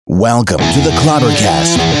Welcome to the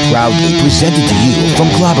Clobbercast, proudly presented to you from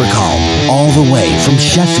Clobbercall, all the way from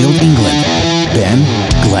Sheffield, England. Ben,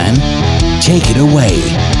 Glenn, take it away.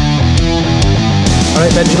 All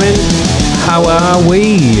right, Benjamin, how are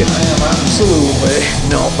we? Absolutely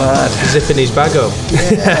not bad. Zipping his bag up.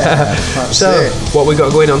 Yeah, so, what we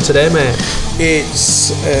got going on today, mate?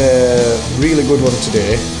 It's a really good one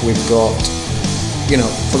today. We've got,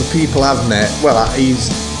 for the people I've met, he's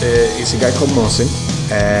a guy called Mohsin.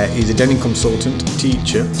 He's a denim consultant,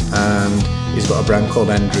 teacher, and he's got a brand called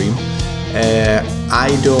Dream.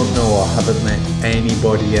 I don't know, I haven't met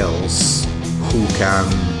anybody else who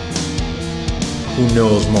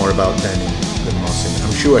knows more about denim than Mohsin.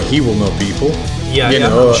 I'm sure he will know people. Yeah,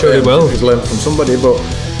 I'm sure he will. He's learned from somebody, but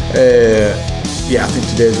I think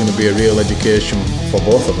today's going to be a real education for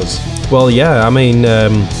both of us. Well, yeah, I mean,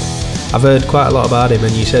 I've heard quite a lot about him,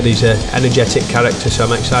 and you said he's an energetic character, so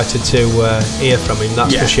I'm excited to hear from him,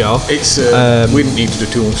 that's for sure. It's we didn't need to do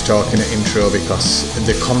too much talking at intro because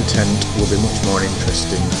the content will be much more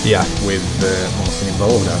interesting with Mohsin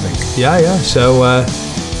involved, I think. Yeah,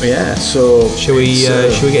 so... Should we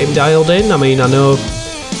get him dialed in? I mean, I know...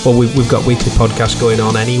 Well, we've got weekly podcasts going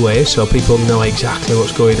on anyway, so people know exactly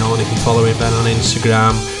what's going on if you're following Ben on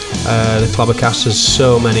Instagram. The Clobbercast has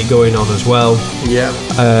so many going on as well. Yeah.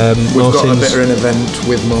 We've got a bit of an event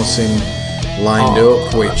with Mohsin lined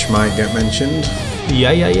up, which might get mentioned.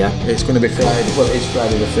 Yeah. It's going to be Friday. Well, it's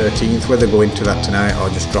Friday the 13th. Whether go into that tonight or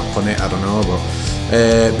just drop on it, I don't know. But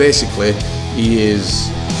basically, he is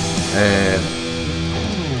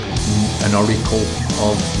an oracle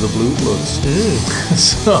of the Blue Bloods.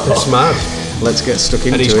 So that's mad. Let's get stuck into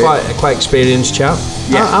it. And he's quite experienced chap.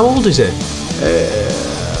 Yeah. How old is he?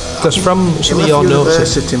 Because from some of your notes...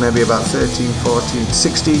 university maybe about 13, 14,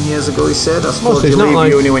 16 years ago, he said. I suppose you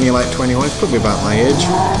leave uni when you're like 21. It's probably about my age.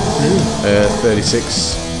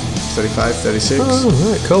 36, 35, 36.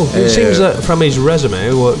 Oh, right, cool. It seems that from his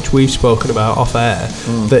resume, which we've spoken about off air,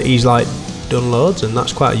 that he's done loads, and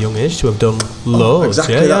that's quite a young age to have done loads.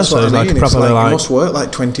 Exactly, that's so what I mean. It's you must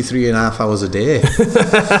work 23 and a half hours a day. Do you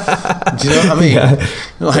know what I mean?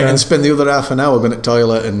 And spend the other half an hour going to the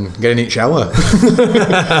toilet and getting in shower.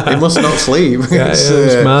 He must not sleep. It's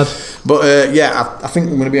mad. But I think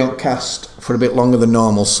we're going to be on cast for a bit longer than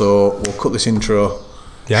normal, so we'll cut this intro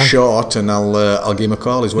short, and I'll give him a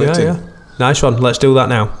call. He's waiting. Yeah. Nice one. Let's do that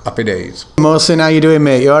now. Happy days. Mohsin, how you doing,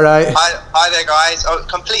 mate? You all right? Hi there, guys.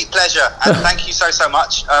 Complete pleasure, and thank you so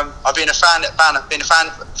much. I've been a fan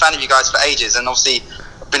of you guys for ages, and obviously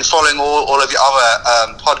I've been following all of your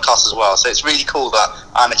other podcasts as well. So it's really cool that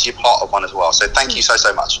I'm actually a part of one as well. So thank you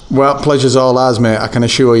so much. Well, pleasure's all ours, mate. I can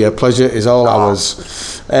assure you, pleasure is all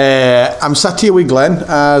ours. I'm sat here with Glenn,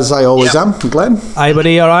 as I always am. Glenn? Hi,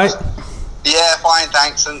 buddy. All right? Yeah, fine,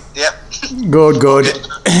 thanks. And Good.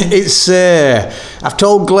 It's I've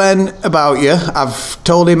told Glenn about you. I've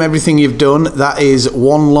told him everything you've done. That is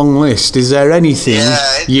one long list. Is there anything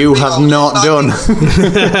you have not done?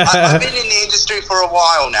 I've been in the industry for a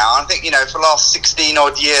while now. I think for the last 16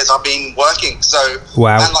 odd years I've been working. So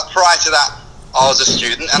wow. And prior to that I was a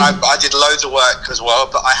student, and I did loads of work as well,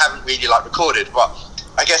 but I haven't really recorded. But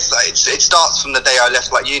I guess it starts from the day I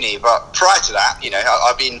left uni. But prior to that,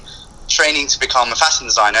 I've been training to become a fashion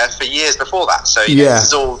designer for years before that. So this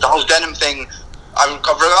is all the whole denim thing. I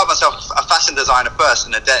regard myself a fashion designer first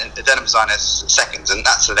and a denim designer second, and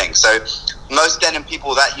that's the thing. So most denim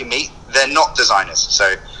people that you meet, they're not designers.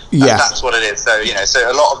 So that's what it is. So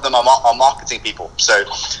so a lot of them are marketing people. So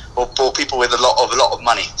or people with a lot of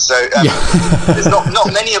money. So there's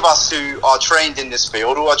not many of us who are trained in this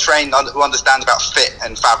field, who are trained who understand about fit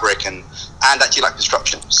and fabric and actually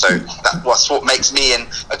construction. So that's what makes me and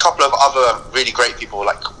a couple of other really great people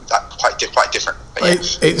quite different.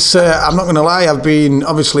 It's I'm not going to lie, I've been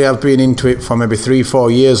into it for maybe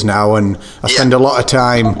 3-4 years now, and I spend a lot of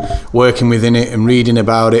time working within it and reading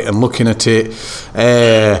about it and looking at it.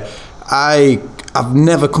 I've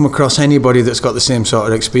never come across anybody that's got the same sort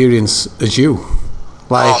of experience as you.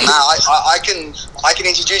 I can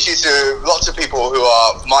introduce you to lots of people who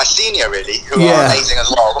are my senior, really, who are amazing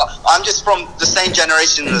as well. But I'm just from the same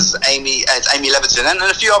generation as Amy Leviton and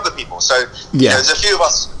a few other people. So there's a few of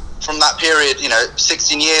us from that period,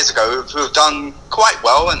 16 years ago, who have done quite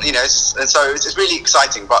well, and and so it's really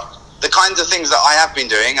exciting. But the kinds of things that I have been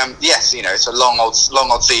doing, it's a long old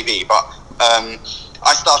CV, but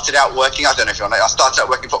I started out working. I don't know if you know. I started out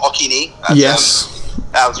working for Okini.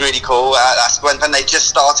 That was really cool. That's when they just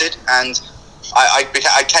started, and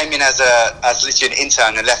I came in as literally an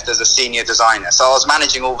intern and left as a senior designer. So I was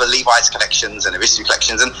managing all the Levi's collections and the Arisu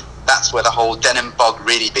collections, and that's where the whole denim bug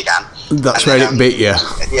really began. That's where it bit you.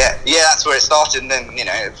 Yeah, that's where it started. And then we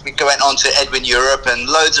went on to Edwin Europe and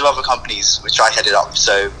loads of other companies which I headed up.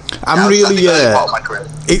 So I'm really part of my career.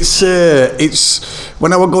 It's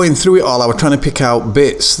when I was going through it all, I was trying to pick out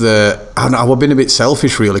bits that I was being a bit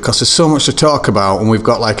selfish really, because there's so much to talk about and we've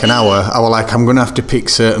got like an hour. I was like, I'm going to have to pick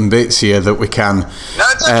certain bits here that we can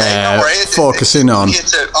focus in on. I'm here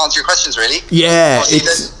to answer your questions really. Yeah, obviously,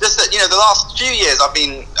 it's just that the last few years I've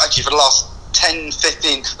been actually for the last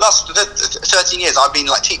 13 years I've been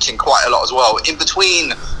like teaching quite a lot as well, in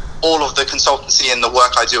between all of the consultancy and the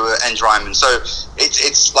work I do at Ryman. So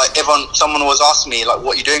it's like someone always asks me like,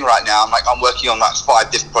 what are you doing right now? I'm like, I'm working on like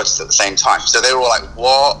 5 different projects at the same time. So they're all like,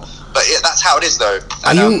 what? But that's how it is though.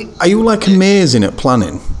 And, are you like amazing at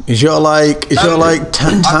planning? Is your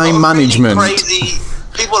time management? Really crazy.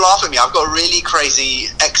 People laugh at me. I've got a really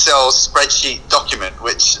crazy Excel spreadsheet document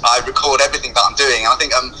which I record everything that I'm doing. And I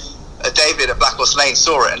think David at Black Horse Lane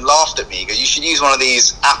saw it and laughed at me. He goes, you should use one of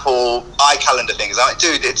these Apple iCalendar things. I'm like,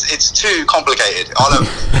 dude, it's too complicated. I'll have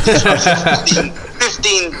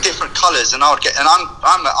 15 different colours, and I'm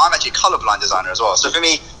actually a colourblind designer as well. So for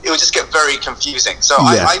me, it would just get very confusing. So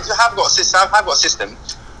I have got a system,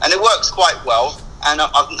 and it works quite well. And I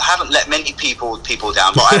haven't let many people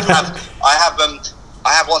down, but I have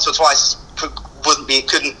once or twice couldn't be at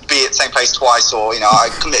the same place twice, or I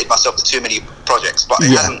committed myself to too many projects, but it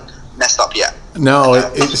hasn't messed up yet. No,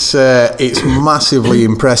 it's massively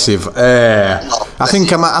impressive. I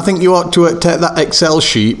think you ought to take that Excel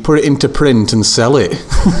sheet, put it into print, and sell it.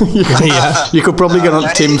 You could probably get on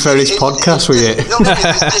Tim Ferriss' podcast with it.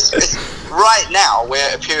 Right now, we're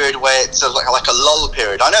at a period where it's like a lull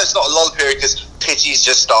period. I know it's not a lull period because Pity's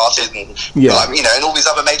just started, and and all these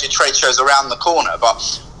other major trade shows around the corner, but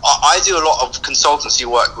I do a lot of consultancy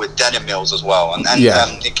work with denim mills as well, and if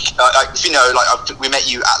we met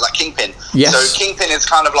you at like Kingpin. Yes. So Kingpin is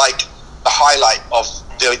kind of like the highlight of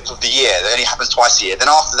the year. It only happens twice a year. Then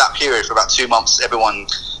after that period, for about 2 months,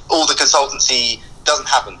 all the consultancy doesn't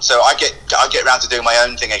happen. So I get around to doing my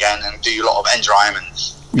own thing again and do a lot of Endraime and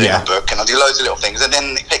a book, and I do loads of little things, and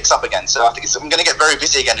then it picks up again. So I think I'm going to get very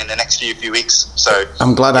busy again in the next few weeks. So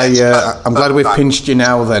I'm glad I'm glad we've pinched you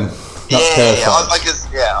now. Then.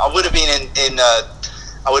 I would have been I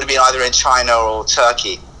would have been either in China or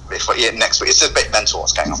Turkey next week. It's a bit mental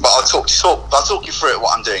what's going on, but I'll talk you through it.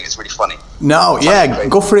 What I'm doing, it's really funny.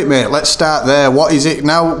 Go for it, mate. Let's start there. What is it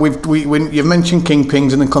now? You've mentioned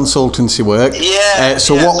Kingpins and the consultancy work.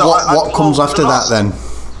 What comes after that then?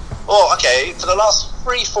 Oh, okay. For the last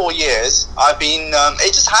 3-4 years, I've been.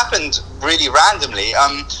 It just happened really randomly.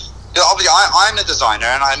 Obviously, I'm a designer,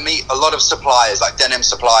 and I meet a lot of suppliers, like denim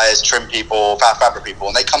suppliers, trim people, fabric people,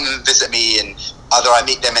 and they come and visit me, and either I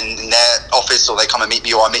meet them in their office, or they come and meet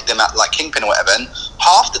me, or I meet them at like Kingpin or whatever. And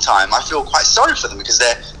half the time, I feel quite sorry for them because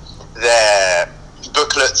their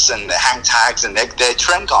booklets and their hang tags and their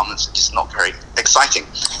trend garments are just not very exciting.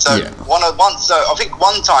 So I think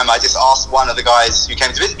one time I just asked one of the guys who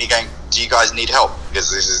came to visit me, going, "Do you guys need help?" Because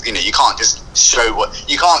this is, you can't just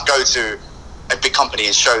you can't go to a big company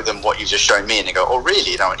and show them what you've just shown me, and they go, "Oh,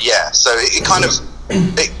 really?" And I went, "Yeah." So it kind of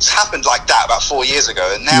it's happened like that about 4 years ago,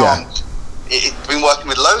 and now I've been working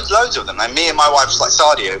with loads of them. And me and my wife, like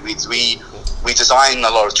Sadia, we design a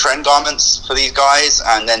lot of trend garments for these guys,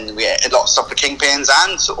 and then we a lot of stuff for Kingpins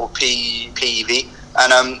and sort of PEV,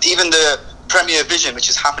 and even the Premier Vision, which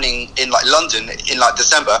is happening in like London in like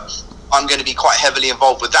December. I'm going to be quite heavily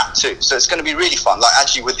involved with that too, so it's going to be really fun. Like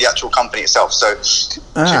actually with the actual company itself, so it's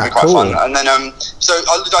going to be quite fun. And then so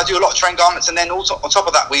I do a lot of trend garments, and then also on top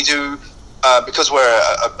of that we do because we're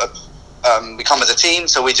we come as a team,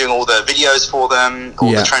 so we're doing all the videos for them,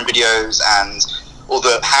 all the trend videos, and all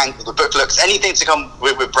the booklets, anything to come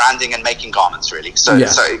with branding and making garments really. So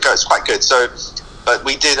it goes quite good. So. But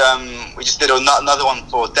we just did another one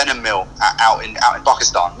for Denim Mill out in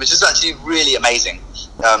Pakistan, which is actually really amazing.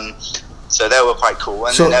 So they were quite cool.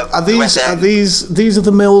 And so these are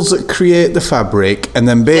the mills that create the fabric, and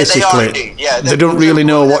then basically they don't really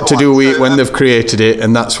know what to do with it when they've created it,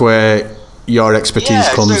 and that's where your expertise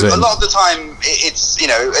comes in. A lot of the time, it's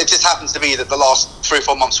it just happens to be that the last 3 or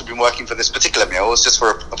 4 months we've been working for this particular mill. It's just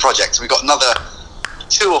for a project. We got another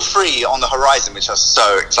 2 or 3 on the horizon, which are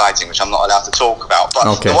so exciting, which I'm not allowed to talk about.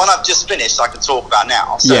 But the one I've just finished, I can talk about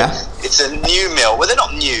now. So it's a new mill. Well, they're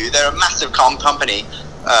not new. They're a massive company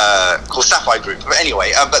called Sapphire Group. But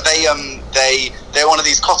anyway, but they're one of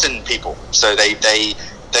these cotton people. So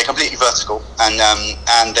they're completely vertical,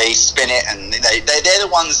 and they spin it, and they're the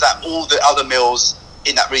ones that all the other mills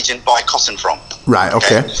in that region buy cotton from. Right,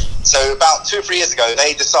 okay. So about 2 or 3 years ago,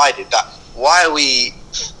 they decided that why are we,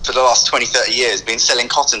 for the last 20, 30 years, been selling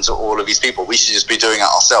cotton to all of these people? We should just be doing it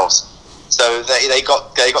ourselves. So they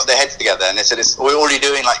got their heads together and they said, we're already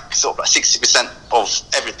doing like sort of like 60% of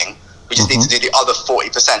everything. We just need to do the other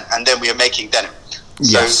 40%, and then we are making denim.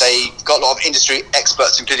 Yes. So they got a lot of industry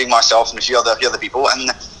experts, including myself and a few other people,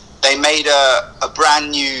 and they made a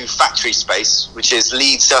brand new factory space, which is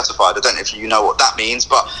LEED certified. I don't know if you know what that means,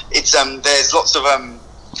 but it's there's lots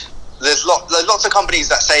of companies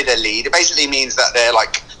that say they're LEED. It basically means that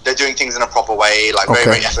they're doing things in a proper way, like very,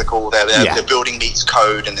 very ethical. The building meets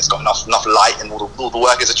code, and it's got enough light, and all the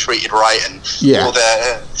workers are treated right, and all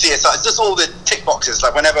the CSI. It's just all the tick boxes.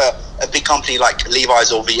 Like whenever a big company like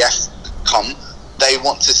Levi's or VF come, they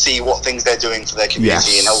want to see what things they're doing for their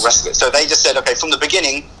community and all the rest of it. So they just said, okay, from the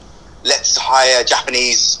beginning, let's hire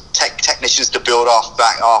Japanese technicians to build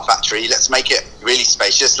our factory. Let's make it really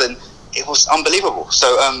spacious, and it was unbelievable.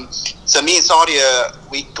 So me and Sadia,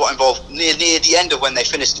 we got involved near the end of when they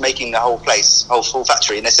finished making the whole full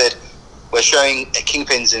factory, and they said, we're showing at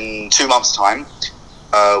Kingpins in 2 months' time.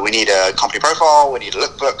 We need a company profile, we need a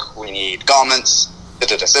lookbook, we need garments.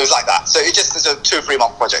 So it was like that. So it just was a 2 or 3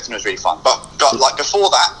 month project, and it was really fun. But like before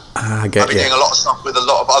that, I've been doing a lot of stuff with a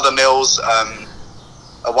lot of other mills.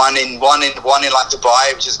 One in like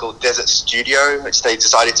Dubai, which is called Desert Studio, which they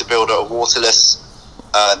decided to build a waterless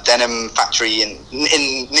denim factory in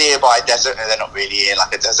nearby desert, and they're not really in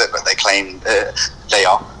like a desert, but they claim they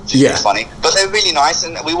are. Which is really funny. But they're really nice,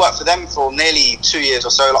 and we worked for them for nearly 2 years or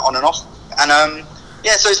so, like on and off. And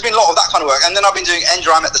so it's been a lot of that kind of work. And then I've been doing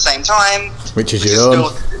Endrime at the same time, which is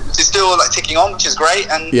still like ticking on, which is great.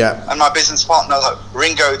 And my business partner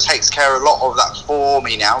Ringo takes care of a lot of that for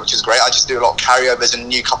me now, which is great. I just do a lot of carryovers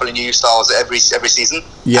and couple of new styles every season.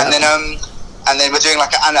 And then we're doing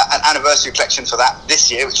like an anniversary collection for that this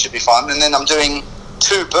year, which should be fun. And then I'm doing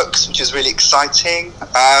 2 books, which is really exciting.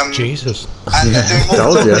 Jesus. And doing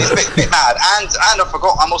more. It's a bit mad. And I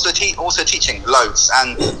forgot, I'm also teaching loads,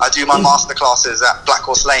 and I do my master classes at Black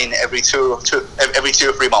Horse Lane every 2 or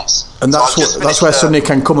 3 months. And that's where somebody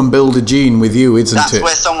can come and build a jean with you, isn't it? That's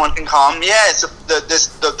where someone can come. Yeah, it's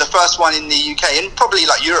the first one in the UK and probably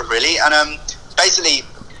like Europe really. And basically,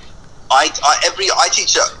 I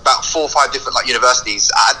teach at about 4 or 5 different like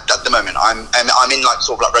universities at the moment. I'm in like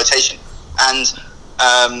sort of like rotation, and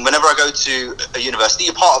whenever I go to a university,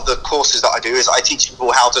 a part of the courses that I do is I teach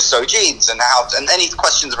people how to sew jeans and any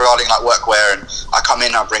questions regarding like workwear. And I come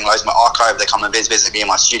in, I bring loads of my archive. They come and visit me in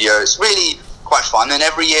my studio. It's really quite fun. And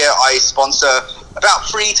every year I sponsor about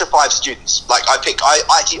 3 to 5 students. Like I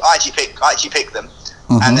actually pick them.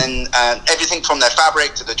 And then everything from their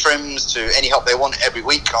fabric to the trims to any help they want every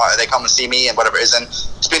week, they come and see me and whatever it is. And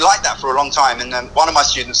it's been like that for a long time. And one of my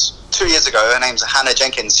students 2 years ago, her name's Hannah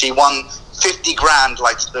Jenkins, she won 50 grand,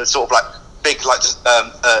 like the sort of like big like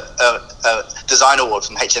design award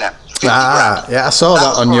from H&M. I saw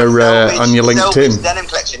that on your LinkedIn denim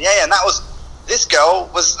collection. And this girl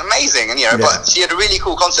was amazing, and but she had a really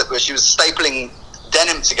cool concept where she was stapling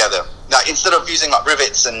denim together. Like instead of using like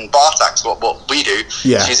rivets and bar tacks, what we do,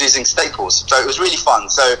 she's using staples. So it was really fun.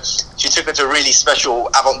 So she took it to a really special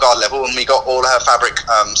avant-garde level, and we got all her fabric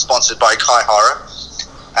sponsored by Kai Hara.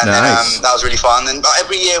 And then that was really fun. And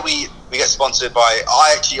every year we get sponsored by,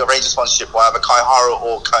 I actually arrange a sponsorship by either Kai Hara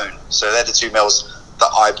or Cone. So they're the 2 mills that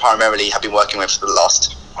I primarily have been working with for the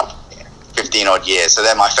last 15 odd years. So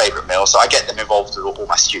they're my favourite mill. So I get them involved with all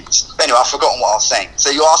my students. But anyway, I've forgotten what I was saying. So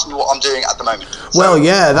you asked me what I'm doing at the moment. Well,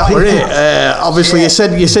 that was it. Obviously, you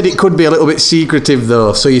said it could be a little bit secretive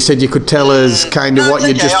though. So you said you could tell us kind of what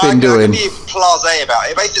you've just been doing. I can be blasé about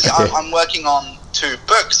it. Basically, I'm working on 2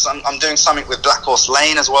 books. I'm doing something with Black Horse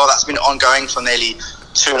Lane as well. That's been ongoing for nearly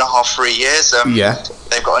 2.5, 3 years.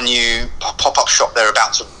 They've got a new pop-up shop they're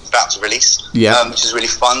about to release, which is really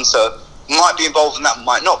fun. So might be involved in that,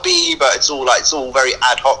 might not be, but it's all very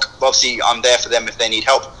ad hoc. Obviously, I'm there for them if they need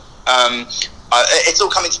help. It's all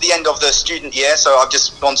coming to the end of the student year, so I've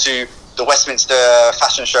just gone to the Westminster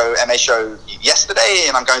Fashion Show, MA show yesterday,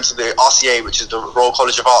 and I'm going to the RCA, which is the Royal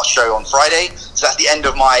College of Art show on Friday. So that's the end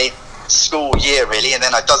of my school year really, and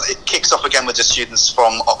then it kicks off again with the students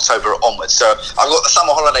from October onwards. So I've got the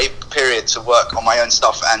summer holiday period to work on my own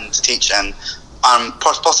stuff and to teach, and I'm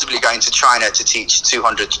possibly going to China to teach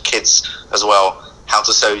 200 kids as well how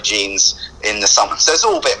to sew jeans in the summer. So it's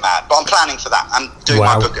all a bit mad, but I'm planning for that. I'm doing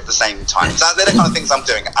my book at the same time. So they're the kind of things I'm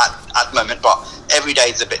doing at the moment, but every day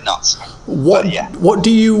is a bit nuts. What do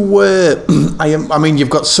you I mean, you've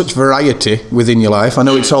got such variety within your life. I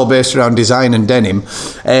know it's all based around design and denim.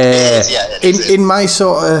 In my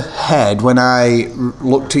sort of head, when I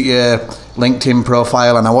looked at your LinkedIn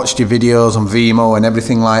profile and I watched your videos on Vimeo and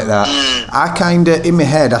everything like that, I kind of, in my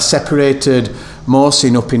head, I separated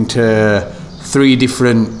Mohsin up into 3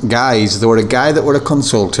 different guys. There were a guy that were a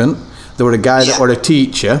consultant, there were a guy that were a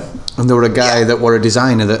teacher, and there were a guy that were a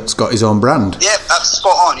designer that's got his own brand. Yeah, that's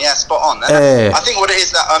spot on. Yeah, spot on. I think what it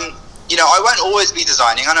is that I won't always be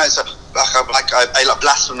designing. I know it's a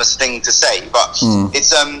blasphemous thing to say, but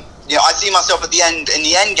it's I see myself in the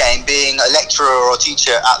end game being a lecturer or a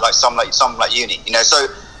teacher at some uni. So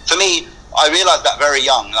for me, I realised that very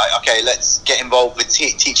young. Like, okay, let's get involved with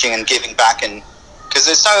teaching and giving back, and because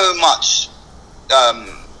there's so much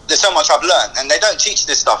I've learned, and they don't teach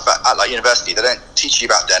this stuff at university. They don't teach you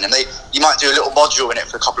about denim. You might do a little module in it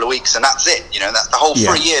for a couple of weeks, and that's it. That's the whole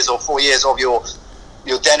 3 years or 4 years of your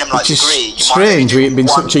denim degree. Strange. We had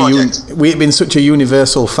been such a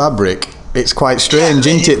universal fabric. It's quite strange,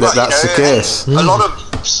 isn't it, that's the case? A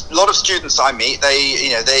lot of students I meet,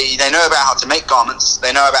 they know about how to make garments,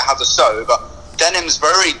 they know about how to sew, but denim's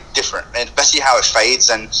very different, especially how it fades.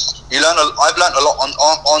 And I've learned a lot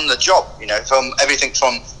on the job, from everything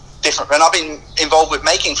from different. And I've been involved with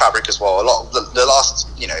making fabric as well. A lot of the last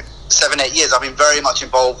 7-8 years, I've been very much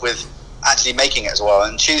involved with actually making it as well,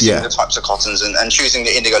 and choosing the types of cottons and choosing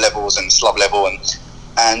the indigo levels and slub level and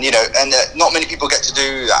not many people get to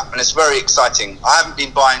do that, and it's very exciting. I haven't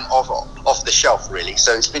been buying off the shelf really,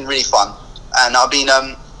 so it's been really fun, and I've been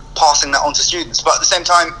passing that on to students. But at the same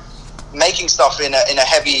time, making stuff in a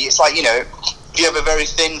heavy, it's like, if you have a very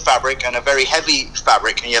thin fabric and a very heavy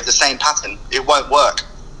fabric and you have the same pattern, it won't work.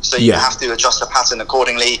 So you have to adjust the pattern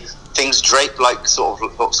accordingly. Things drape like sort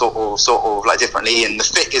of like differently, and the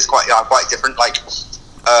fit is quite different.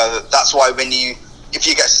 That's why if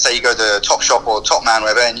you get to say you go to Topshop or Topman or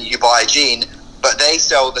whatever, and you buy a jean, but they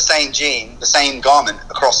sell the same jean, the same garment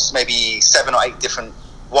across maybe 7 or 8 different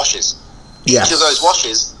washes. Each of those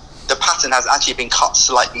washes, the pattern has actually been cut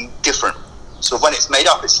slightly different. So when it's made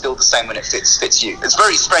up, it's still the same when it fits you. It's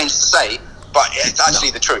very strange to say, but it's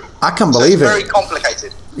actually the truth. I can't believe it. It's very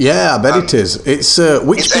complicated. Yeah, I bet it is. It's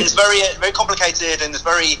very very complicated, and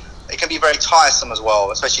it can be very tiresome as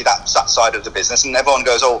well, especially that side of the business. And everyone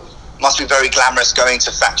goes, "Oh, must be very glamorous going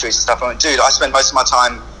to factories and stuff." I mean, dude, I spend most of my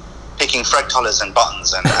time picking thread colours and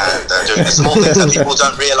buttons and doing the small things that people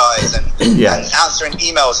don't realise, and answering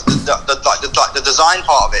emails. The design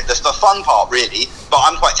part of it, the fun part, really. But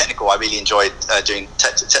I'm quite technical. I really enjoy doing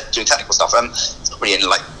technical stuff. It's probably in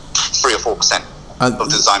 3 or 4% of the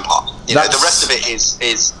design part. The rest of it is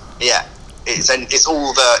it's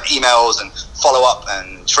all the emails and follow up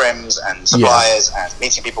and trims and suppliers and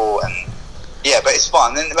meeting people and. Yeah, but it's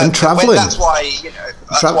fun, and traveling. That's why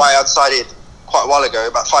I decided quite a while ago,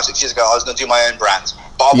 about 5-6 years ago, I was going to do my own brand,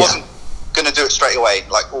 but I wasn't going to do it straight away.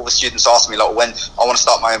 Like, all the students ask me, when I want to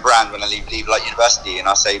start my own brand when I leave university, and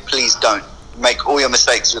I say, please don't make all your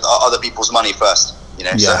mistakes with other people's money first.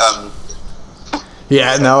 It's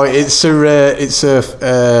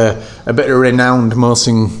a bit of renowned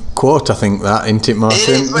Mohsin quote, I think, that, isn't it, Mohsin?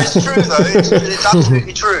 It is, but it's true though. It's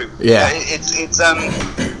absolutely true. Yeah. It's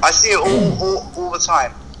I see it all the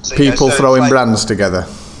time. So, people throwing brands together.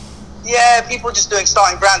 Yeah, people just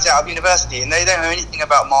starting brands out of university, and they don't know anything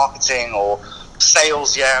about marketing or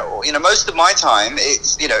sales yet. Or most of my time,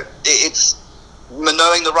 it's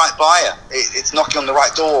knowing the right buyer. It's knocking on the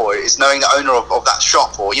right door. It's knowing the owner of that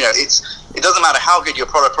shop, or it doesn't matter how good your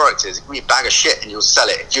product is. It can be a bag of shit and you'll sell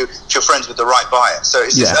it if you're friends with the right buyer. So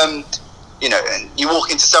it's just and you walk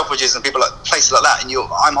into Selfridges and people at places like that, and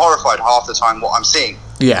I'm horrified half the time what I'm seeing.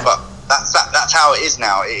 Yeah. But that's how it is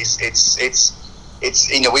now. It's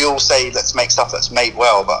we all say let's make stuff that's made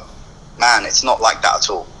well, but man, it's not like that at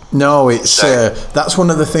all. No, it's that's one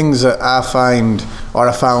of the things that I found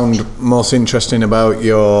most interesting about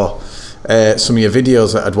your some of your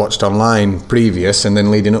videos that I'd watched online previous and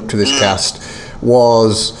then leading up to this cast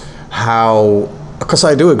was how, because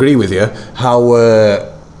I do agree with you, how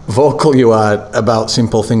vocal you are about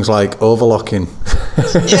simple things like overlocking.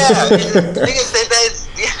 Yeah, the thing is,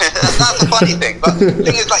 that's a funny thing. But the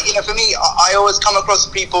thing is, for me, I always come across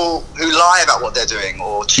people who lie about what they're doing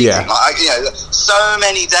or cheating. Yeah. So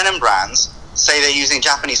many denim brands say they're using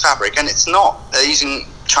Japanese fabric, and it's not. They're using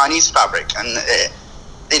Chinese fabric, and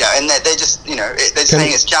and they're just, they're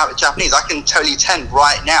saying it's Japanese. I can tell you 10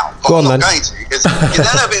 right now, but I'm not going to, because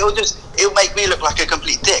it'll make me look like a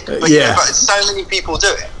complete dick. But, but so many people do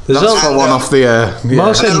it. There's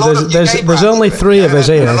only 3 of us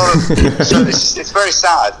here. So it's very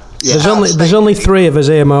sad. There's only 3 of us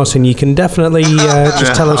here, Mohsin. You can definitely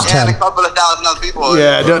just tell us 10. A couple of thousand other people.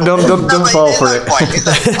 Yeah, don't fall for it.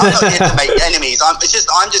 I'm not here to make enemies. I'm at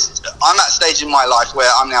a stage in my life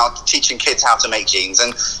where I'm now teaching kids how to make jeans,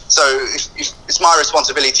 and so it's my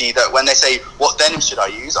responsibility that when they say what denim should I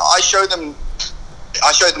use, I show them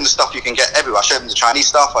the stuff you can get everywhere. I show them the Chinese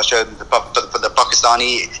stuff. I show them the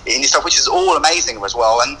Pakistani Indian stuff, which is all amazing as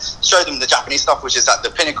well, and show them the Japanese stuff, which is at the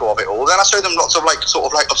pinnacle of it all. Then I show them lots of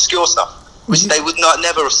obscure stuff, which they would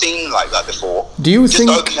never have seen like that before. Just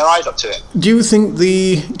open their eyes up to it. Do you think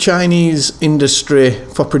the Chinese industry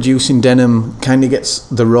for producing denim kind of gets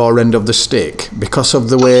the raw end of the stick because of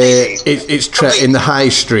the way it's treated in the high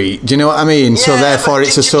street? Do you know what I mean? Yeah, so therefore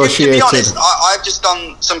it's associated. To be honest, I've just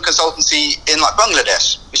done some consultancy in like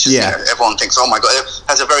Bangladesh, which is everyone thinks, oh my god, it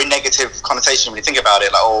has a very negative connotation when you think about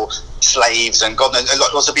it, like slaves and God knows,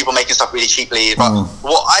 lots of people making stuff really cheaply. But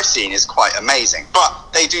what I've seen is quite amazing.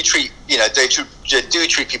 But they do treat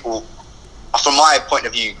people, from my point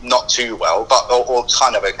of view, not too well, but or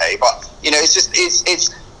kind of okay. But it's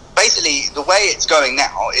basically the way it's going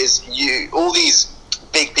now is all these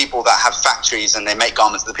big people that have factories and they make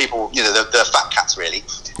garments. The people, the fat cats really.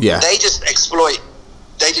 Yeah. They just exploit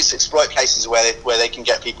places where they can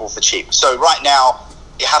get people for cheap. So right now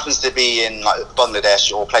it happens to be in like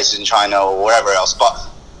Bangladesh or places in China or wherever else, but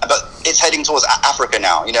it's heading towards Africa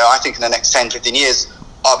now. I think in the next 10-15 years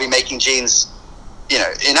I'll be making jeans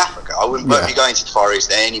in Africa. I won't be going to the Far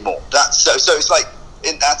East anymore. So it's like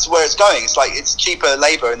that's where it's going. It's like it's cheaper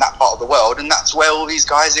labor in that part of the world, and that's where all these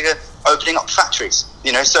guys are opening up factories.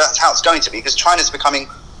 So that's how it's going to be, because China's becoming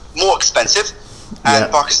more expensive,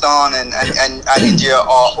 and Pakistan and India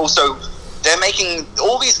are also. They're making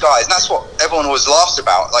all these guys, and that's what everyone always laughs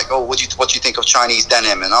about. Like, what do you think of Chinese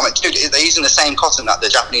denim? And I'm like, dude, they're using the same cotton that the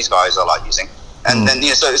Japanese guys are like using. And then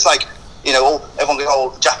so it's like, everyone goes,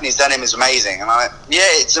 oh, Japanese denim is amazing, and I'm like, yeah,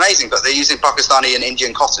 it's amazing, but they're using Pakistani and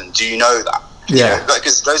Indian cotton. Do you know that? Yeah,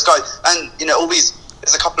 because those guys, and all these,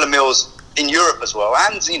 there's a couple of mills in Europe as well,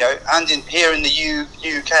 and here in the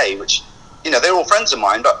UK, which they're all friends of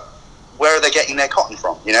mine, but where are they getting their cotton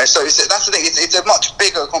from? So that's the thing. It's a much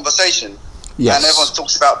bigger conversation. Yes. And everyone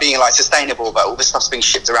talks about being like sustainable, but all this stuff's being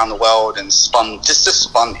shipped around the world and spun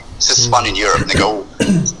in Europe, and they go,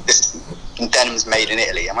 this denim's made in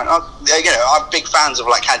Italy. I'm like, I'm big fans of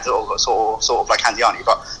like sort of like Candiani,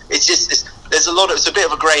 but it's a bit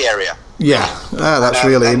of a grey area. Yeah, that's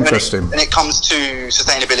really interesting. When it comes to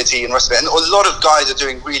sustainability and the rest of it, and a lot of guys are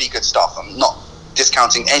doing really good stuff. I'm not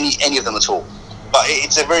discounting any of them at all, but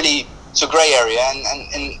it's a grey area,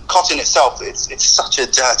 and cotton itself, it's such a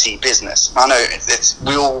dirty business. I know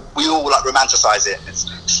we all like romanticize it.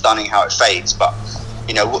 It's stunning how it fades, but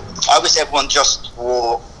I wish everyone just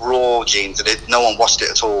wore raw jeans, that no one washed it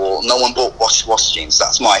at all. No one bought washed jeans.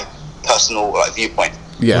 That's my personal viewpoint.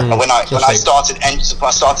 Yeah. And when I started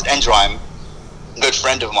Endrime, a good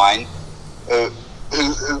friend of mine, who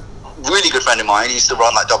really good friend of mine, he used to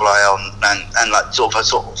run like IIL and like sort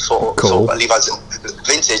of like Levi's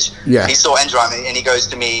vintage. Yeah. He saw Endrime and he goes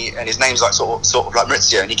to me, and his name's like sort of like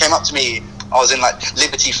Maurizio, and he came up to me. I was in like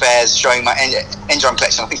Liberty Fairs showing my Endrime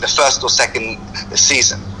collection. I think the first or second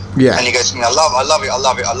season. Yeah. And he goes to me, I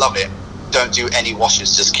love it. Don't do any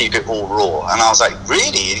washes, just keep it all raw. And I was like,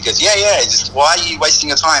 really? And he goes, yeah. Just why are you wasting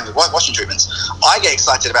your time with washing treatments? I get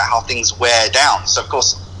excited about how things wear down. So of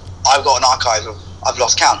course, I've got an archive of, I've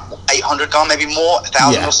lost count, 800 gone, maybe more,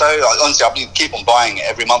 1,000 or so. Honestly, I keep on buying it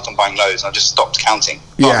every month. I'm buying loads. I just stopped counting.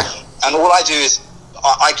 Yeah. And all I do is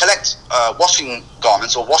I collect washing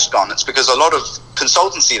garments or washed garments, because a lot of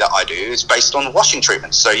consultancy that I do is based on washing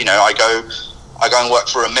treatments. So I go and work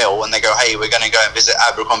for a mill, and they go, hey, we're going to go and visit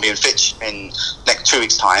Abercrombie & Fitch in next 2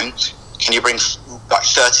 weeks' time. Can you bring like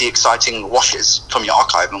 30 exciting washes from your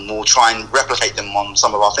archive, and we'll try and replicate them on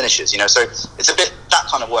some of our finishes, So it's a bit that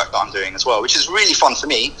kind of work that I'm doing as well, which is really fun for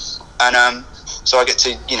me. And so I get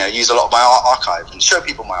to, use a lot of my archive and show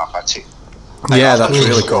people my archive too. Yeah, that's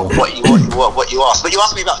really cool. What you asked, but you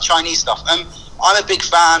asked me about Chinese stuff. I'm a big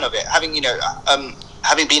fan of it.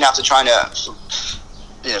 Having been out to China,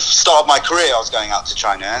 start of my career, I was going out to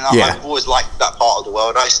China, and I've always liked that part of the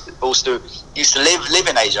world. I also used to live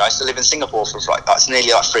in Asia. I used to live in Singapore for that's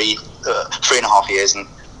nearly like 3.5 years, and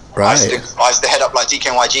I used to head up like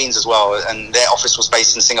DKNY Jeans as well, and their office was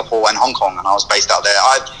based in Singapore and Hong Kong, and I was based out there.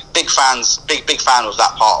 I'm big fan of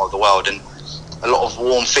that part of the world, and a lot of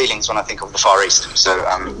warm feelings when I think of the Far East. So,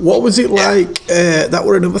 what was it like? That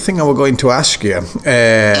were another thing I was going to ask you.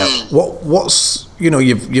 What's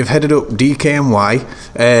you've headed up DKNY.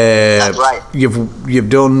 That's right. You've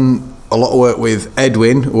done a lot of work with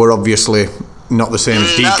Edwin, who are obviously not the same as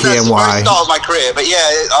DKNY. That's the very start of my career, but yeah,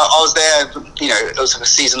 I was there. It was like a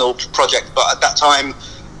seasonal project, but at that time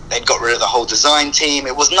they'd got rid of the whole design team.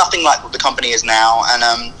 It was nothing like what the company is now,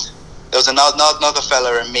 and there was another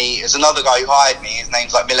fella and me. There's another guy who hired me. His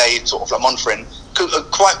name's like Millet, sort of like Monfrin,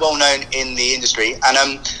 quite well known in the industry,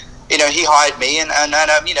 and he hired me, and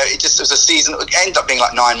it was a season. It ended up being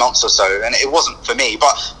like 9 months or so, and it wasn't for me.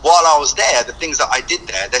 But while I was there, the things that I did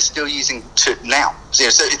there, they're still using to now. So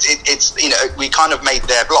it's we kind of made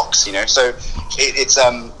their blocks, so it's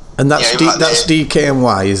And that's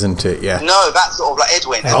DKNY, isn't it? Yeah. No, that's sort of like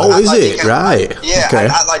Edwin. Oh, is it? DKNY. Right. Yeah, okay.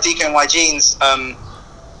 at like DKNY Jeans,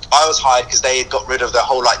 I was hired because they had got rid of the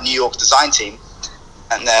whole like New York design team,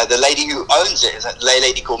 and the lady who owns it is a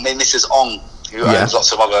lady called Mrs. Ong, who owns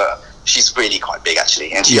lots of other. She's really quite big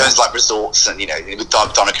actually, and she owns like resorts and with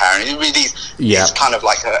Donna Karen. It's kind of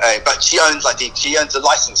like but she owns the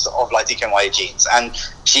license of like DKNY Jeans, and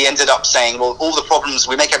she ended up saying, well, all the problems,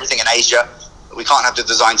 we make everything in Asia. We can't have the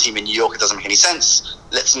design team in New York. It doesn't make any sense.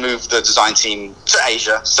 Let's move the design team to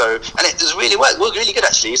Asia. So, and it does really work. Worked really good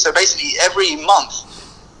actually. So basically, every month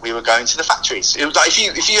we were going to the factories. It was like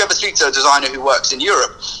if you ever speak to a designer who works in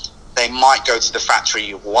Europe, they might go to the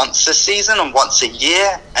factory once a season and once a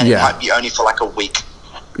year, and it might be only for like a week.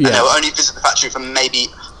 And they'll only visit the factory for maybe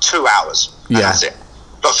 2 hours, and that's it.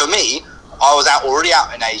 But for me, I was already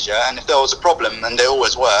out in Asia, and if there was a problem, and they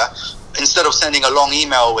always were, instead of sending a long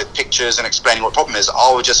email with pictures and explaining what the problem is,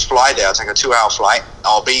 I would just fly there. I'll take a 2-hour flight.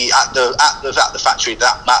 I'll be at the factory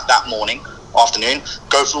that morning, afternoon,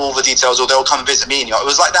 go through all the details, or they'll come and visit me. And it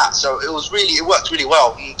was like that. So it worked really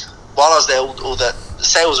well. And while I was there, all the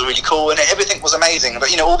sales were really cool, and everything was amazing. But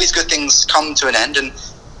all these good things come to an end, and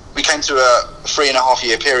we came to a 3.5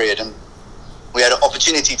 year period, and we had an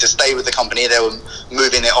opportunity to stay with the company. They were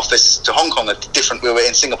moving their office to Hong Kong. We were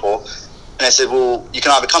in Singapore. And they said, well, you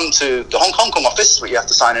can either come to the Hong Kong office, where you have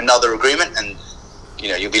to sign another agreement, and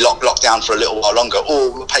you'll be locked down for a little while longer,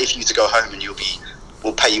 or we'll pay for you to go home, and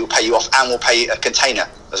we'll pay you off, and we'll pay a container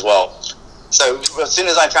as well. So as soon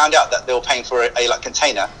as I found out that they were paying for a like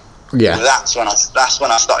container, that's when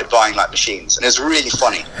I started buying like machines, and it's really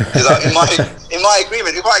funny because in my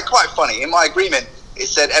agreement, it's quite funny. In my agreement, it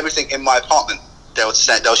said everything in my apartment they'll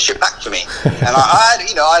ship back for me, and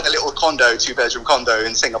I had a little condo, 2-bedroom condo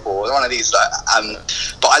in Singapore, one of these.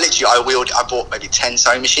 But I bought maybe 10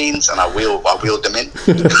 sewing machines, and I wheeled them in.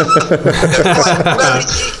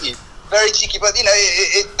 Very cheeky, but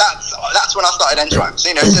that's when I started Endrime. So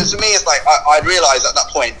so to me, it's like I realized at that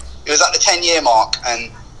point it was at the 10-year mark,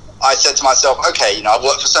 and I said to myself, okay, I've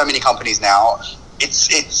worked for so many companies now.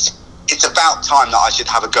 It's about time that I should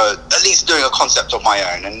have a go, at least doing a concept of my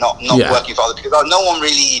own, and not working for other people. No one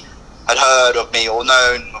really had heard of me or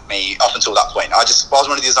known of me up until that point. I was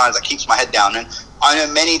one of the designers that keeps my head down, and I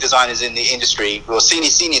know many designers in the industry who are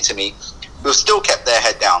senior to me who have still kept their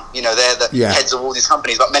head down. They're the heads of all these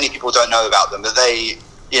companies, but many people don't know about them. But they,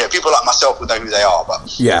 people like myself would know who they are. But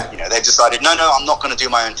they've decided, no, I'm not going to do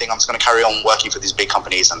my own thing. I'm just going to carry on working for these big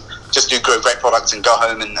companies and just do great products and go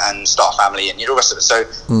home and start a family and the rest of it. So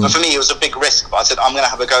but for me, it was a big risk. But I said, I'm going to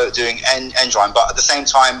have a go at doing Endrime. But at the same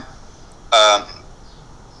time,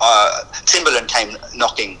 Timberland came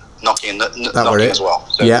knocking as well.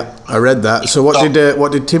 So, I read that. So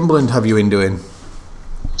what did Timberland have you in doing?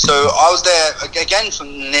 So I was there again for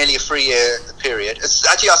nearly a 3-year period.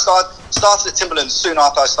 Actually, I started at Timberland soon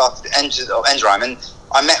after I started Endrime, and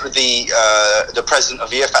I met with the president of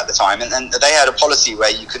VF at the time, and they had a policy where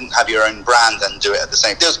you couldn't have your own brand and do it at the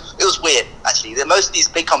same. It was weird actually. Most of these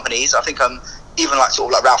big companies, I think, even like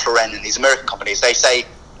sort of like Ralph Lauren and these American companies, they say,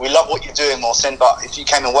 we love what you're doing, Mohsin, but if you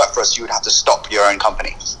came and worked for us, you would have to stop your own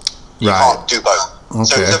company. You can't do both. Okay.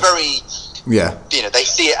 So it's a very they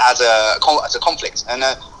see it as a conflict.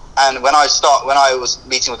 And when I was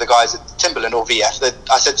meeting with the guys at Timberland or VF,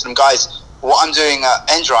 I said to them, guys, what I'm doing at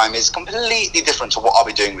Endrime is completely different to what I'll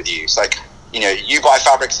be doing with you. It's like, you buy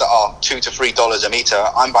fabrics that are $2 to $3 a meter.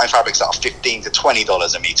 I'm buying fabrics that are $15 to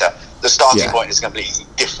 $20 a meter. The starting point is completely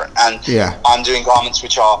different. And I'm doing garments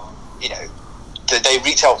which are, they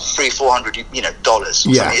retail $300-$400 dollars.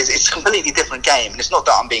 It's a completely different game, and it's not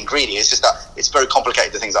that I'm being greedy. It's just that it's very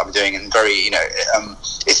complicated, the things that I'm doing, and very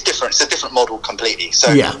it's different. It's a different model completely.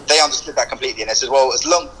 So they understood that completely, and they said, well, as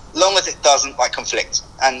long as it doesn't like conflict,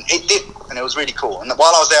 and it did, and it was really cool. And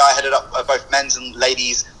while I was there, I headed up both men's and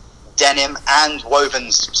ladies denim and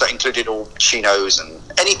wovens, so it included all chinos and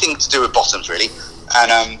anything to do with bottoms really,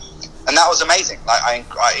 and that was amazing. Like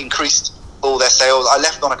I increased all their sales. I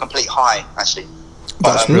left on a complete high actually.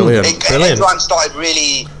 That's brilliant. Endrime started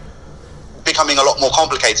really becoming a lot more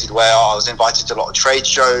complicated, where I was invited to a lot of trade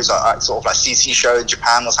shows. Sort of like CC show in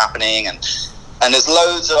Japan was happening, and and there's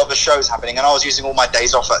loads of other shows happening, and I was using all my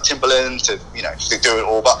days off at Timberland to do it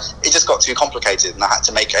all, but it just got too complicated, and I had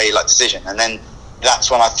to make a decision. And then that's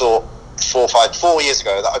when I thought 4 years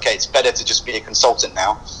ago that okay, it's better to just be a consultant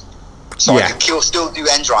now, so I can still do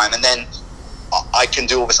N-Drime, and then I can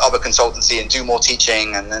do all this other consultancy and do more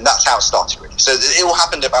teaching, and then that's how it started really. So it all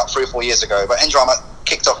happened about 3 or 4 years ago, but N-Drime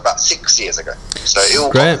kicked off about 6 years ago. So it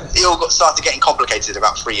all started getting complicated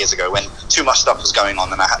about 3 years ago when too much stuff was going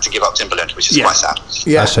on and I had to give up Timberland, which is quite sad.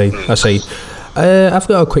 Yeah, I see. I've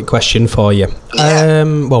got a quick question for you.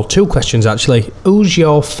 Well, 2 questions actually. Who's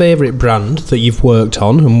your favourite brand that you've worked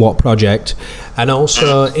on and what project? And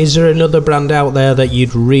also, is there another brand out there that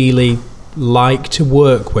you'd really like to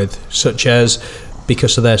work with, such as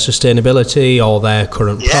because of their sustainability or their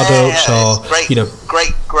current products, or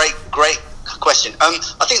great question.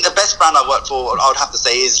 I think the best brand I work for, I would have to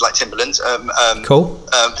say, is like Timberland. Cool.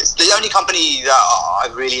 It's the only company that I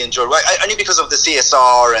really enjoy, only because of the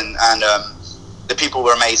CSR and the people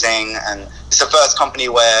were amazing, and it's the first company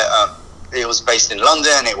where it was based in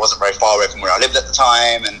London. It wasn't very far away from where I lived at the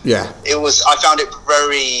time, and I found it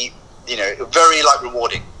very like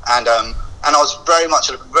rewarding, and I was very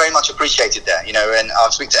much appreciated there, and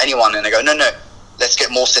I'll speak to anyone and they go, no, let's get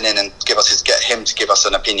Mohsin in and get him to give us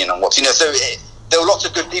an opinion on what, so there were lots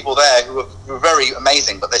of good people there who were very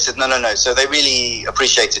amazing, but they said no, so they really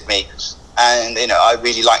appreciated me, and I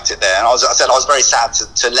really liked it there, and I was very sad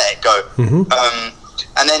to let it go.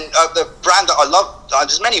 And then the brand that I love,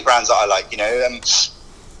 there's many brands that I like,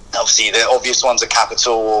 obviously the obvious ones are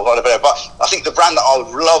Capital or whatever, but I think the brand that I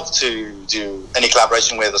would love to do any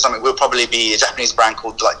collaboration with or something will probably be a Japanese brand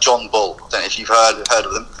called like John Bull. I don't know if you've heard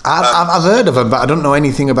of them. I've heard of them, but I don't know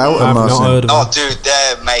anything about them. I've not heard of them. Oh, dude,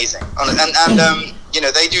 they're amazing, and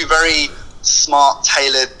they do very smart,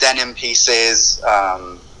 tailored denim pieces,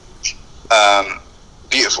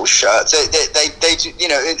 beautiful shirts. They do,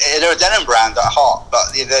 they're a denim brand at heart,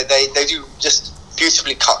 but they do just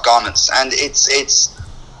beautifully cut garments, and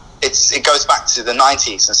it goes back to the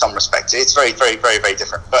 90s in some respects. It's very, very, very, very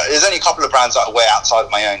different. But there's only a couple of brands that I wear outside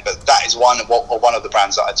of my own, but that is one of the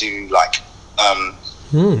brands that I do like.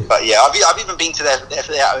 But yeah, I've even been to their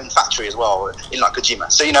own factory as well in like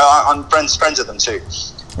Kojima. So I'm friends with them too.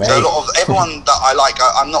 Right. So a lot of everyone that I like,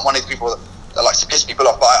 I'm not one of the people that likes to piss people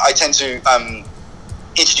off, but I tend to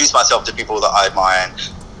introduce myself to people that I admire,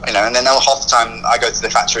 and then half the time I go to the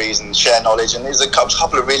factories and share knowledge. And there's a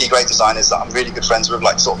couple of really great designers that I'm really good friends with,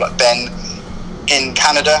 like Ben in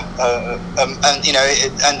Canada,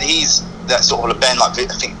 and he's that sort of Ben, like I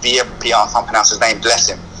think Via Pian, I can't pronounce his name, bless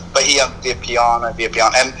him, but he Via Pian,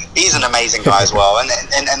 and he's an amazing guy as well. And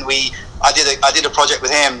I did a project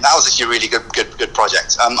with him. That was actually a really good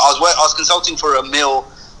project. I was consulting for a mill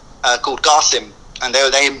called Garsim, and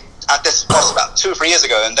they that's about 2 or 3 years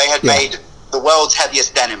ago, and they had made the world's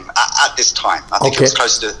heaviest denim at this time. I think it was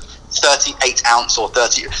close to 38 ounce or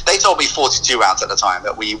 30. They told me 42 ounce at the time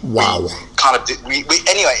that we kind of did.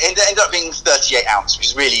 Anyway, it ended up being 38 ounce, which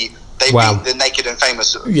is really beat the Naked and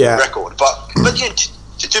Famous record. But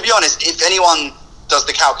to be honest, if anyone does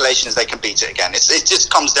the calculations, they can beat it again. It just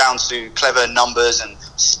comes down to clever numbers and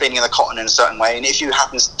spinning the cotton in a certain way. And if you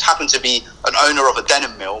happen to be an owner of a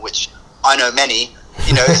denim mill, which I know many.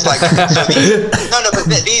 It's like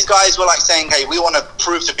but these guys were like saying, hey, we want to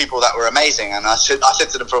prove to people that we're amazing. And I said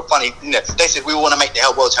to them, for funny, they said we want to make the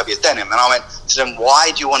world's heaviest denim, and I went to them,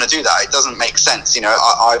 why do you want to do that? It doesn't make sense.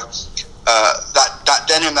 I've that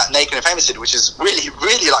denim that Naked and Famous did, which is really,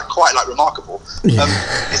 really like quite like remarkable.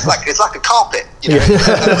 It's like a carpet.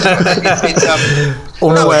 It's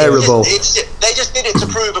unwearable. They just did it to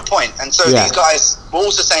prove a point, and so these guys were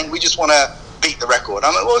also saying we just want to beat the record.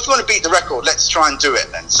 I'm like, well, if you want to beat the record, let's try and do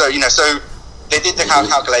it then. So so they did the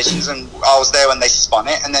calculations, and I was there when they spun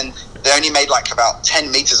it, and then they only made like about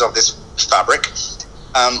 10 meters of this fabric.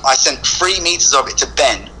 I sent 3 meters of it to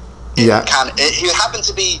Ben in Canada. He happened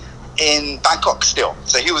to be in Bangkok still,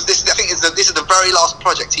 so he was this. I think this is the very last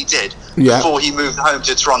project he did before he moved home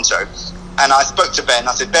to Toronto. And I spoke to Ben.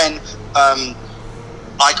 I said, Ben,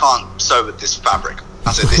 I can't sew with this fabric.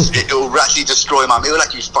 I said, it will actually destroy it will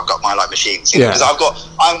actually fuck up my machines, because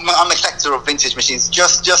I'm a collector of vintage machines,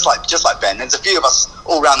 just like Ben. There's a few of us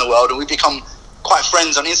all around the world, and we've become quite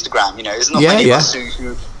friends on Instagram. There's not many of us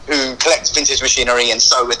who collect vintage machinery and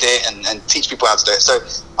sew with it and teach people how to do it. So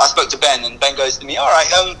I spoke to Ben, and Ben goes to me, all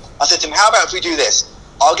right, I said to him, how about if we do this?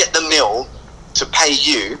 I'll get the mill to pay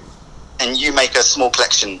you, and you make a small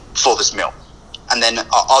collection for this mill. And then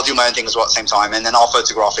I'll do my own thing as well at the same time, and then I'll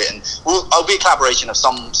photograph it, and I'll be a collaboration of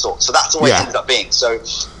some sort. So that's the way it ended up being. So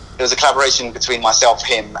it was a collaboration between myself,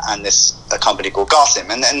 him, and a company called Garsim.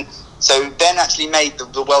 And then so Ben actually made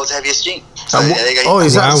the world's heaviest jean. So,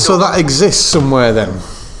 so that exists somewhere then?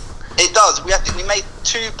 It does. We made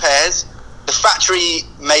 2 pairs. The factory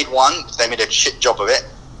made one. They made a shit job of it,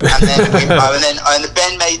 and then and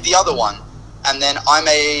Ben made the other one, and then I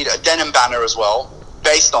made a denim banner as well,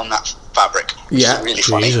 based on that fabric. Which is really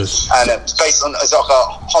funny. And it's based on as like a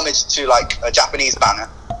homage to like a Japanese banner.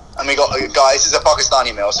 And we got a guy. This is a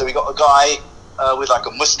Pakistani mill, so we got a guy with like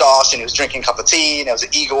a mustache, and he was drinking a cup of tea, and there was an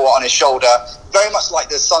eagle on his shoulder, very much like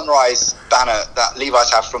the sunrise banner that Levi's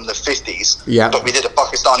have from the 50s. Yeah. But we did a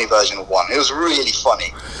Pakistani version of one. It was really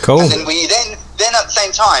funny. Cool. And then then at the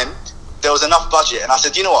same time, there was enough budget, and I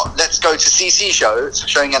said, you know what? Let's go to CC show, it's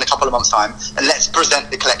showing in a couple of months' time, and let's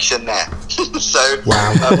present the collection there. So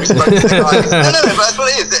we spoke to the guys. No, but that's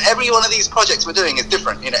what it is. Every one of these projects we're doing is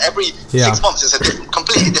different. Every 6 months is a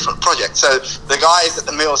completely different project. So the guys at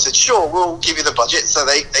the mill said, sure, we'll give you the budget. So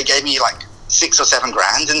they gave me like 6 or 7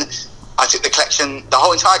 grand, and I took the collection, the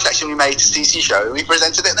whole entire collection we made to CC show. We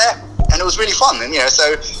presented it there, and it was really fun. And and we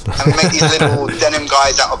made these little denim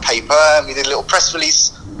guys out of paper, and we did a little press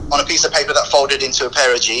release on a piece of paper that folded into a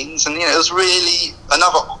pair of jeans, and it was really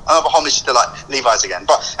another homage to like Levi's again.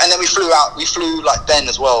 And then we flew like Ben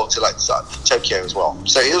as well to like Tokyo as well.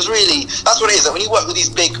 So it was really, that's what it is, that when you work with these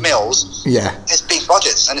big mills, it's big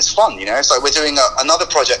budgets and it's fun. So we're doing another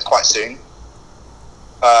project quite soon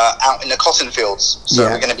out in the cotton fields. So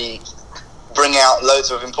we're going to be bringing out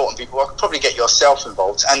loads of important people. I could probably get yourself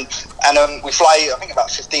involved, and we fly I think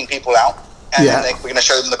about 15 people out. And then we're going to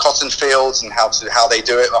show them the cotton fields and how they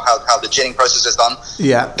do it, or how the ginning process is done.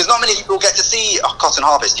 Yeah. Because not many people get to see a cotton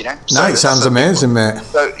harvest, So no, it sounds amazing, mate.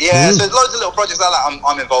 So so loads of little projects like that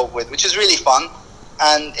I'm involved with, which is really fun,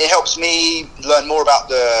 and it helps me learn more about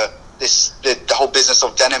the whole business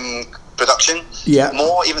of denim production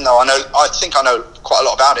more. Even though I think I know quite a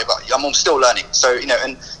lot about it, but I'm still learning. So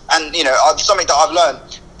and something that I've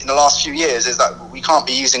learned in the last few years is that we can't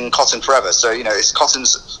be using cotton forever. So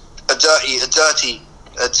cotton's it's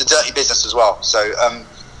a dirty business as well. So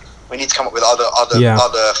we need to come up with other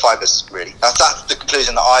fibres. Really, that's the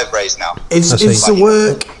conclusion that I've raised now. Is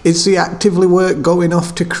the actively work going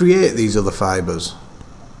off to create these other fibres?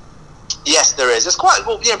 Yes, there is. It's quite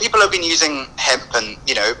people have been using hemp and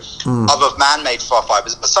other man-made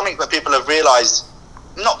fibres, but something that people have realised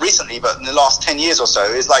not recently, but in the last 10 years or so,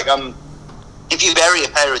 is like if you bury a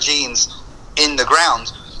pair of jeans in the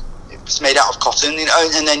ground. It's made out of cotton,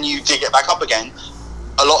 and then you dig it back up again.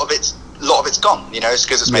 A lot of it's gone, it's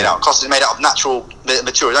because it's made out of cotton. It's made out of natural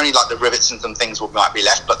materials. Only like the rivets and some things might be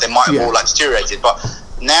left, but they might have all like deteriorated. But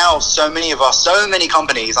now, so many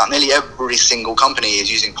companies, like nearly every single company, is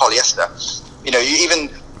using polyester. Even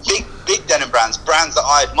big denim brands that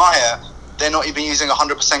I admire, they're not even using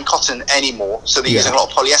 100% cotton anymore. So they're using a lot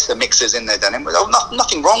of polyester mixes in their denim. But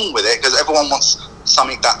nothing wrong with it, because everyone wants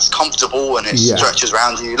something that's comfortable and it stretches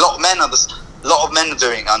around you. A lot of men are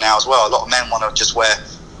doing it now as well. A lot of men want to just wear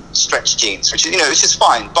stretch jeans, which is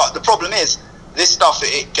fine. But the problem is, this stuff,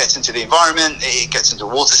 it gets into the environment, it gets into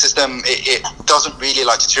the water system, it doesn't really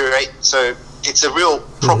like deteriorate. So it's a real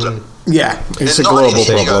problem. Yeah, it's a global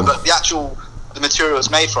problem. But the material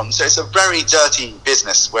it's made from. So it's a very dirty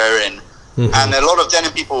business we're in. And a lot of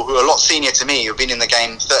denim people who are a lot senior to me, who've been in the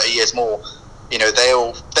game 30 years more, they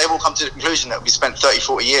will come to the conclusion that we spent 30,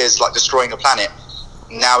 40 years like destroying the planet.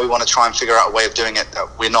 Now we want to try and figure out a way of doing it that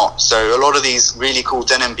we're not. So a lot of these really cool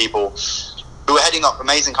denim people who are heading up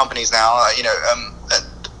amazing companies now, are heading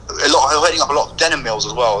up a lot of denim mills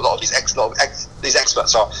as well. A lot of these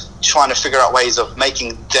experts are trying to figure out ways of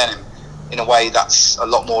making denim in a way that's a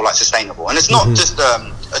lot more like sustainable. And it's not just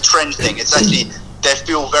a trend thing. It's actually, they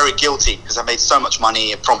feel very guilty because they made so much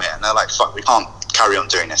money from it, and they're like, fuck, we can't carry on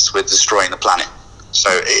doing this. We're destroying the planet. So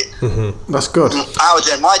that's good.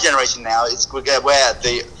 My generation now is where we have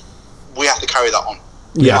to carry that on.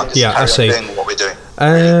 I see. Doing what we're doing.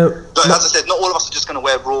 But as I said, not all of us are just going to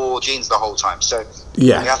wear raw jeans the whole time. So we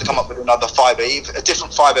have to come up with another fibre, a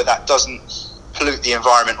different fibre that doesn't pollute the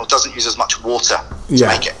environment or doesn't use as much water to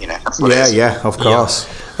make it. That's what it is. Of course.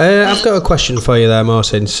 I've got a question for you there,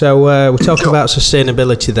 Mohsin. So we're talking about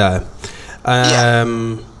sustainability there.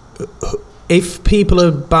 If people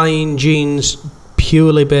are buying jeans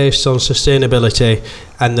purely based on sustainability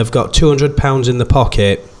and they've got £200 in the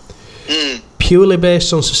pocket, purely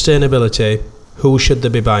based on sustainability, who should they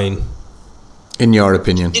be buying? In your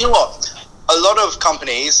opinion? You know what? A lot of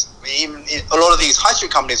companies, even a lot of these high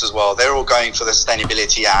street companies as well, they're all going for the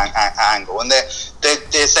sustainability angle, and they're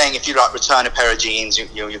saying if you like return a pair of jeans,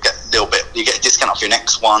 you get a discount off your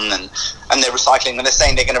next one, and they're recycling, and they're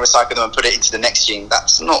saying they're going to recycle them and put it into the next jean.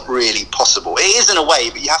 That's not really possible. It is in a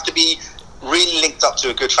way, but you have to be really linked up to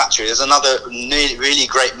a good factory. There's another really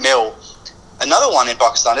great mill Another one in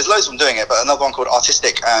Pakistan, there's loads of them doing it, but another one called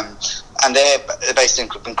Artistic, and they're based in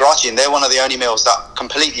Karachi, and they're one of the only mills that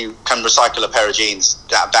completely can recycle a pair of jeans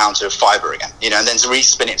that are bound to fibre again, you know, and then to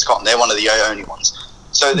respin it to cotton. They're one of the only ones.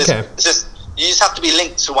 So there's just, you just have to be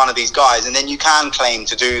linked to one of these guys, and then you can claim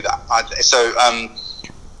to do that. So,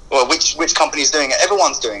 well, which company's doing it?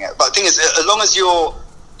 Everyone's doing it. But the thing is, as long as you're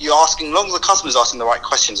asking, as long as the customer's asking the right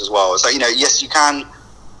questions as well. So, you know, yes, you can.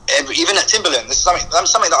 Even at Timberland, this is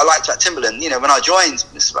something that I liked at Timberland. You know, when I joined,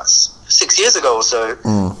 this was about 6 years ago or so,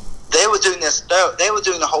 they were doing this. They were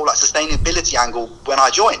doing the whole like sustainability angle when I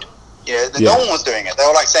joined. You know, no one was doing it. They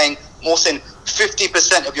were like saying, Mohsin,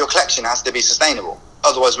 50% of your collection has to be sustainable.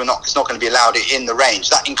 Otherwise, it's not going to be allowed in the range.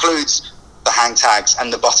 That includes the hang tags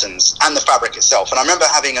and the buttons and the fabric itself. And I remember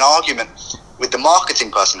having an argument with the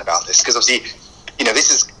marketing person about this, because obviously, you know, this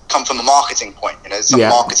has come from a marketing point. You know, some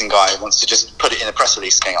marketing guy wants to just put it in a press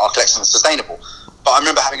release saying our collection is sustainable. But I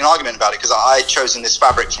remember having an argument about it because I had chosen this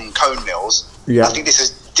fabric from Cone Mills. I think this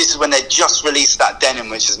is when they just released that denim,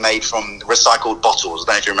 which is made from recycled bottles. I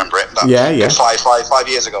don't know if you remember it. But 5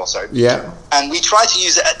 years ago or so. And we tried to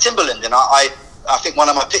use it at Timberland, and I think one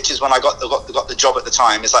of my pictures when I got the job at the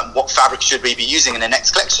time is like, what fabric should we be using in the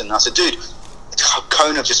next collection? And I said, dude,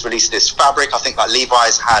 Cone have just released this fabric. I think like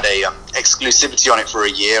Levi's had a exclusivity on it for a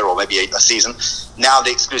year or maybe a season. Now the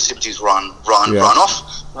exclusivity's run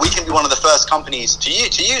off. We can be one of the first companies to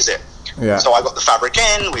use it. So I got the fabric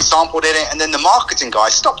in, we sampled it, and then the marketing guy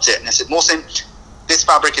stopped it and they said, Mohsin, this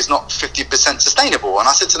fabric is not 50% sustainable. And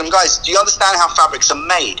I said to them, guys, do you understand how fabrics are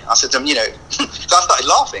made? I said to them, you know, so I started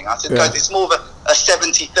laughing. I said, guys, it's more of a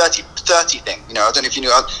 70-30 thing. You know, I don't know if you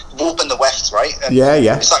knew warp and the wefts, right? And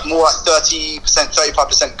it's like more like 30%,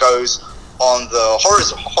 35% goes on the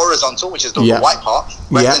horizontal, which is the white part,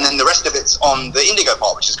 and then the rest of it's on the indigo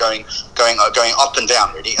part, which is going up and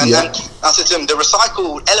down, really. And then I said to them, the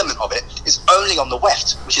recycled element of it is only on the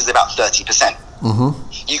weft, which is about 30%.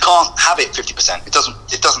 You can't have it 50%. It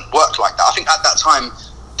doesn't work like that. I think at that time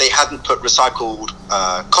they hadn't put recycled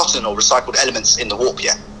cotton or recycled elements in the warp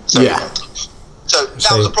yet. So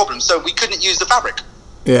that was a problem. So we couldn't use the fabric.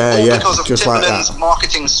 Because of Timberland's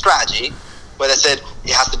marketing strategy, where they said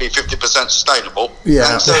it has to be 50% sustainable.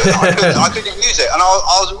 And so I couldn't use it, and I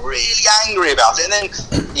was really angry about it. And then,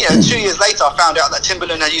 you know, 2 years later, I found out that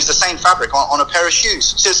Timberland had used the same fabric on a pair of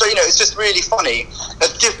shoes. So you know, it's just really funny. A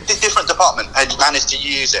different department had managed to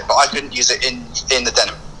use it, but I couldn't use it in the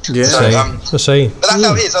denim. I see. But that's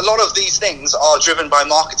how it is. A lot of these things are driven by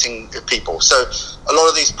marketing people. So a lot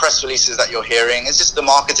of these press releases that you're hearing is just the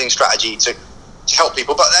marketing strategy to help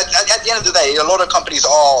people. But at the end of the day, a lot of companies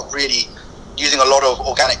are really using a lot of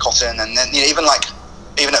organic cotton, and then, you know, even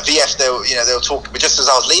at VF, they were talking. Just as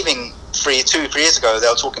I was leaving 3 years ago, they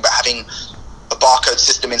were talking about having a barcode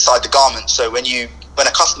system inside the garment. So when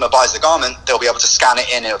a customer buys the garment, they'll be able to scan it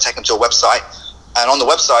in. It'll take them to a website, and on the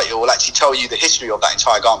website, it will actually tell you the history of that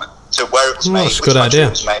entire garment. So where it was made, which country it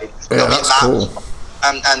was made. There'll be a map, cool.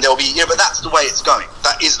 And there'll be, but that's the way it's going.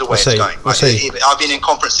 That is the way it's going. I've been in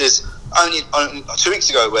conferences only 2 weeks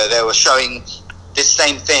ago where they were showing this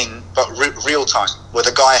same thing, but real time, where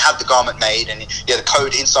the guy had the garment made and he had the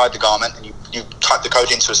code inside the garment, and you type the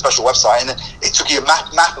code into a special website, and then it took you a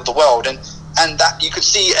map of the world, and that you could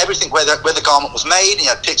see everything where the garment was made, and you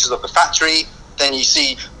had pictures of the factory. Then you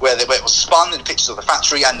see where it was spun, and pictures of the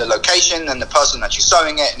factory and the location and the person actually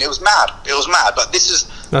sewing it, and it was mad. But that's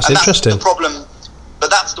interesting. That's the problem. But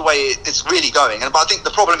that's the way it's really going. But I think the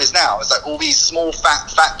problem is now is that all these small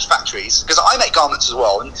factories, because I make garments as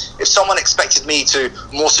well, and if someone expected me to,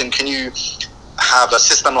 Mohsin, can you have a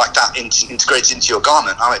system like that integrated into your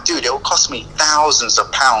garment? I'm like, dude, it will cost me thousands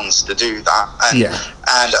of pounds to do that,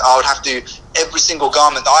 and I would have to, every single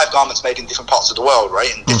garment, I have garments made in different parts of the world,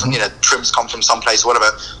 right, and different trims come from someplace or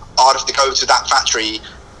whatever. I'd have to go to that factory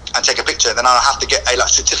and take a picture, then I'll have to get a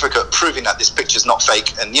certificate proving that this picture's not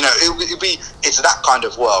fake, and it's that kind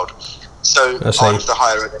of world. So I have to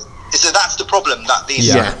hire it. So that's the problem that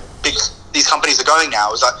these companies are going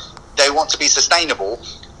now, is that they want to be sustainable,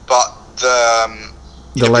 but there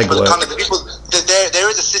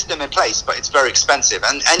is a system in place, but it's very expensive,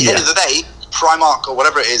 and at the end of the day, Primark or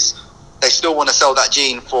whatever it is, they still want to sell that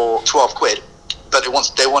jean for 12 quid, but they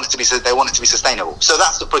want it to be sustainable. So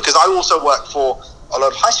that's because I also work for a lot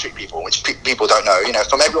of high street people, which people don't know,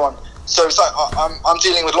 from everyone. So it's like I'm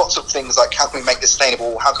dealing with lots of things like, how can we make this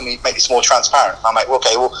sustainable? How can we make this more transparent? I'm like,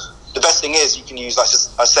 okay, well, the best thing is you can use like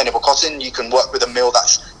sustainable cotton. You can work with a mill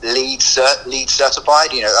that's LEED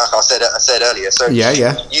certified. You know, like I said earlier. So you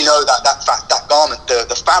know that garment,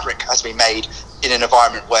 the fabric has been made in an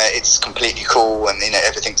environment where it's completely cool and you know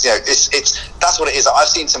everything's, you know, it's that's what it is. I've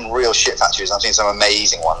seen some real shit factories. I've seen some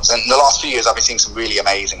amazing ones, and in the last few years I've been seeing some really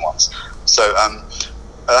amazing ones. So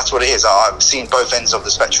that's what it is. I've seen both ends of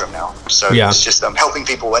the spectrum now. So it's just helping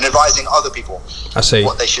people and advising other people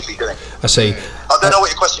what they should be doing. I see. I don't know what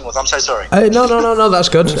your question was. I'm so sorry. No, that's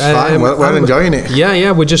good. It's fine. We're enjoying it.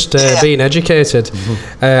 Yeah, we're just being educated.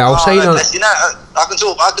 I was saying, you know, I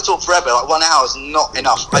could talk forever. Like 1 hour is not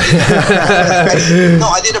enough.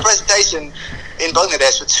 I did a presentation in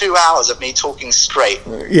Bangladesh for 2 hours of me talking straight.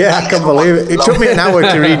 Yeah, I can't believe it. It took me an hour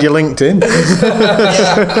to read your LinkedIn. But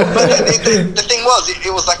the thing was,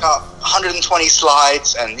 it was like 120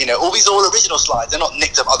 slides, and you know, all original slides. They're not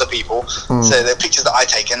nicked of other people. So they're pictures that I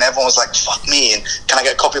take, and everyone was like, "Fuck me!" And can I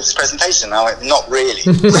get a copy of this presentation? And I went, "Not really."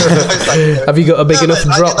 Have you got a big enough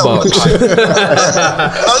Dropbox?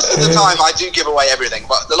 Most of the time, I do give away everything,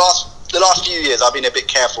 but the last few years, I've been a bit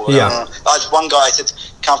careful. One guy said,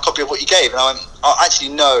 "Can I have a copy of what you gave?" And I went, actually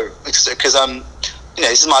no, because you know,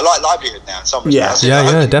 this is my livelihood now.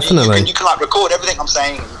 Definitely. You can like record everything I'm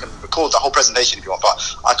saying. You can record the whole presentation if you want, but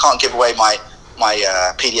I can't give away my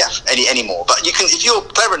PDF anymore. But you can, if you're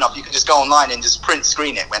clever enough, you can just go online and just print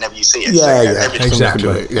screen it whenever you see it. Exactly.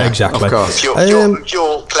 Of course. If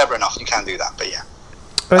you're clever enough, you can do that. But yeah.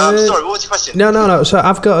 Sorry, what was your question? No. So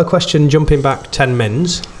I've got a question jumping back 10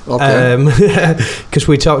 mins. Okay. Because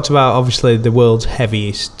we talked about, obviously, the world's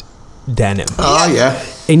heaviest denim.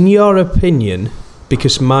 In your opinion,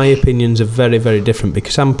 because my opinions are very, very different,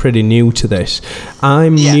 because I'm pretty new to this.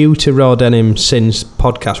 I'm new to raw denim since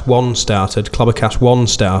podcast 1 started, Clobbercast 1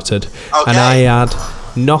 started, and I had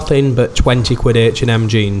nothing but 20 quid H&M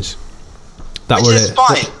jeans. Which is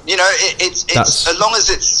fine, you know. It's as long as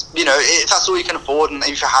it's, you know, if that's all you can afford, and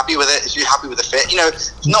if you're happy with it, if you're happy with the fit, you know,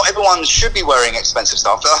 not everyone should be wearing expensive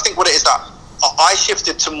stuff. I think what it is that I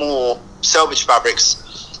shifted to more selvage fabrics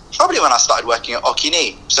probably when I started working at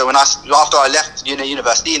Okini. So after I left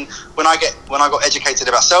university, and when I got educated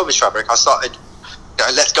about selvage fabric, I started, you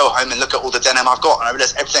know, let's go home and look at all the denim I've got, and I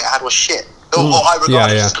realized everything I had was shit. Or I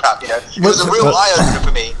regarded as crap, you know. It was a real eye opener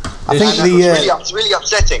for me. I think it was really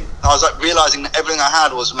upsetting. I was like realizing that everything I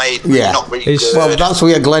had was made not really good. Well, that's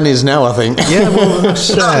where Glenn is now, I think. Yeah, well,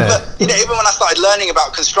 but you know, even when I started learning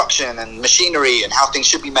about construction and machinery and how things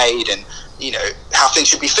should be made, and you know how things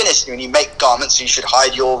should be finished. When you make garments, you should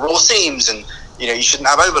hide your raw seams, and you know you shouldn't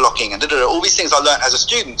have overlocking, and all these things I learned as a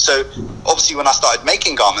student. So obviously, when I started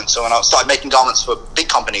making garments, or when I started making garments for big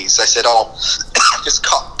companies, they said, "Oh, just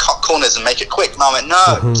cut corners and make it quick." And I went,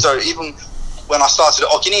 "No." So even when I started at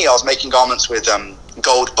Okini, I was making garments with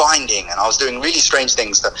gold binding, and I was doing really strange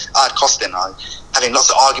things that I had cost in. I was having lots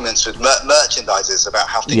of arguments with merchandisers about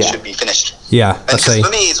how things should be finished. Yeah, and for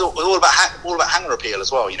me, it's all about hanger appeal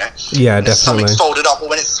as well, you know. Yeah, and definitely. Something's folded up, or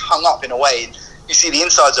when it's hung up in a way, and you see the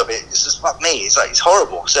insides of it. It's just fuck me. It's like, it's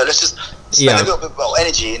horrible. So let's just spend a little bit more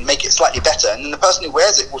energy and make it slightly better, and then the person who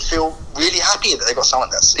wears it will feel really happy that they got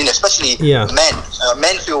something that's, you know, especially men.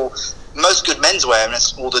 Men feel, most good menswear, and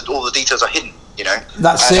all the details are hidden. You know,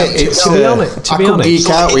 that's it. It's to be honest, I could geek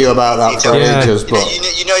out with you about that for ages, but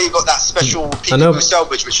you know you've got that special piece of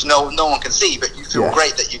selvage which no one can see, but you feel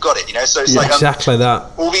great that you got it. You know, so it's like exactly that.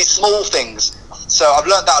 All these small things. So I've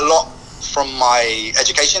learned that a lot from my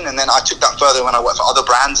education, and then I took that further when I worked for other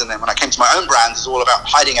brands, and then when I came to my own brand, it's all about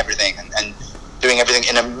hiding everything and doing everything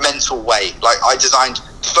in a mental way. Like I designed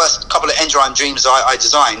the first couple of Engerime dreams I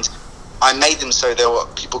designed. I made them so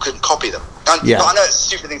people couldn't copy them. But I know it's a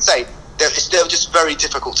stupid thing to say. They're just very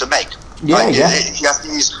difficult to make. You have to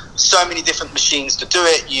use so many different machines to do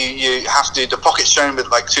it. You have to, the pocket's shown with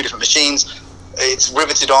like 2 different machines. It's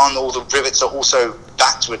riveted on. All the rivets are also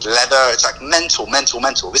backed with leather. It's like mental.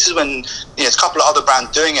 This is when, you know, there's a couple of other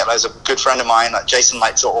brands doing it. There's a good friend of mine, like Jason,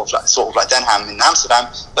 like sort of like Denham in Amsterdam.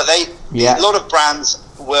 But a lot of brands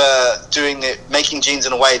were making jeans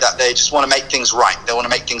in a way that they just want to make things right. They want to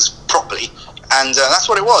make things properly. And that's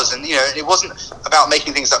what it was. And, you know, it wasn't about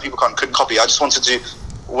making things that people couldn't copy. I just wanted to,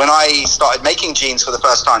 when I started making jeans for the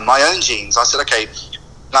first time, my own jeans, I said, okay,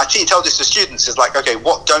 and I tell this to students, is like, okay,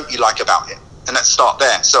 what don't you like about it? And let's start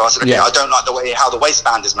there. So I said, okay, I don't like the way how the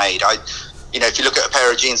waistband is made. You know, if you look at a pair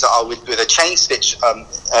of jeans that are with a chain stitch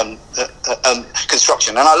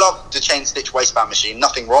construction, and I love the chain stitch waistband machine,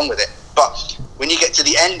 nothing wrong with it. But when you get to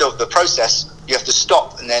the end of the process, you have to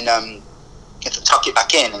stop, and then you have to tuck it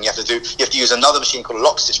back in, and you have to use another machine called a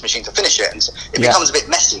lock stitch machine to finish it, and it becomes a bit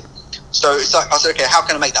messy. So it's like, I said, okay, how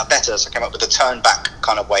can I make that better? So I came up with a turn back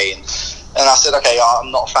kind of way, and And I said, okay, I'm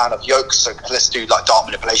not a fan of yokes, so let's do like dart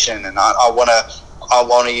manipulation, and I want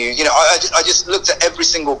to use, I just looked at every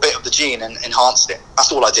single bit of the jean and enhanced it.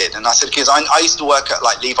 That's all I did. And I said, because I used to work at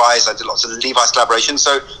like Levi's, I did lots of Levi's collaborations,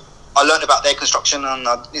 so I learned about their construction, and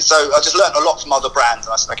so I just learned a lot from other brands.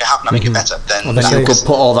 And I said, okay, how can I make it better? Then you could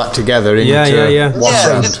put all that together into one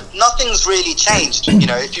brand. Because nothing's really changed.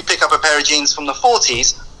 If you pick up a pair of jeans from the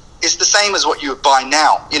 40s, it's the same as what you would buy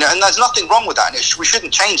now. And there's nothing wrong with that, and we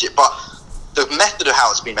shouldn't change it. But the method of how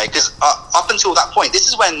it's been made, because up until that point, this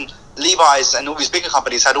is when Levi's and all these bigger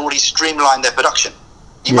companies had already streamlined their production.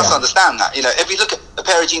 You must understand that. If you look at a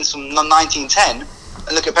pair of jeans from 1910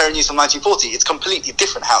 and look at a pair of jeans from 1940, it's completely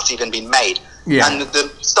different how it's even been made. Yeah. And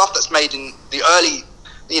the stuff that's made in the early,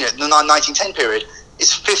 the 1910 period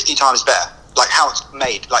is 50 times better. Like how it's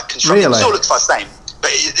made, like construction. Really? It still looks like the same,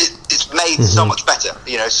 but it's made so much better.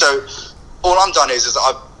 So all I'm done is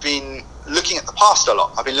I've been looking at the past a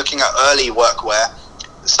lot. I've been looking at early workwear,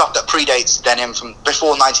 stuff that predates denim from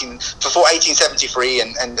before 1873,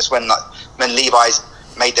 and it's when Levi's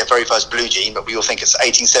made their very first blue jean, but we all think it's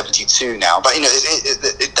 1872 now. But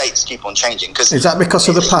it dates keep on changing. Is that because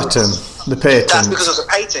of the pattern, the patent? That's because of the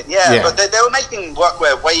patent, yeah. But they were making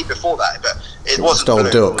workwear way before that, but it wasn't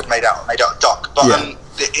blue. It was made out of duck. But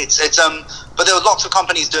but there were lots of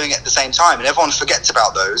companies doing it at the same time, and everyone forgets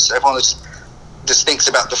about those. Everyone just thinks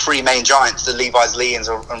about the three main giants, the Levi's, Leans,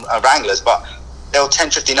 and Wranglers, but there were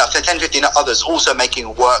 10, 15 others also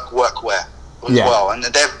making workwear as well, and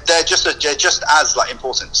they're just as like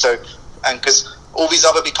important. So, and because all these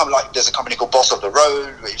other become like, there's a company called Boss of the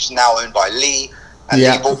Road, which is now owned by Lee, and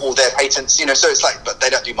Lee bought all their patents. So it's like, but they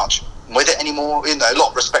don't do much with it anymore. A lot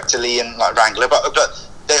of respect to Lee and like Wrangler, but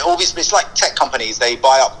they're always, it's like tech companies. They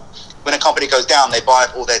buy up. When a company goes down, they buy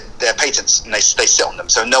up all their patents and they sit on them,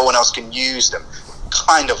 so no one else can use them.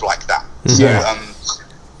 Kind of like that. So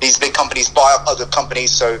these big companies buy up other companies,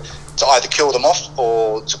 so to either kill them off,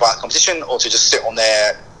 or to buy the competition, or to just sit on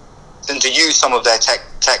their, and to use some of their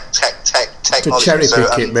technology. To cherry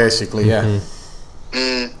pick it, basically. Yeah,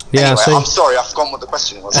 anyway, I'm sorry, I've forgotten what the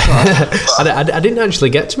question was. I didn't actually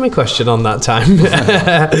get to my question on that time.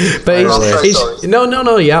 But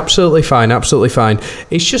no, you're absolutely fine.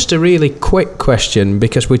 It's just a really quick question,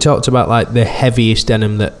 because we talked about like the heaviest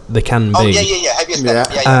denim that there can be. Oh yeah, heaviest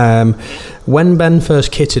denim. When Ben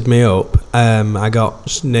first kitted me up, I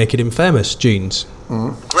got Naked and Famous jeans.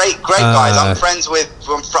 Great guys. I'm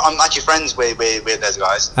actually friends with those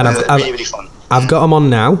guys. And they're really fun. I've got them on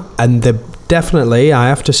now, and they're definitely, I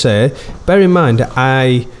have to say, bear in mind,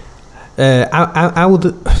 I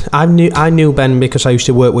knew Ben because I used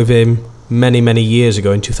to work with him many years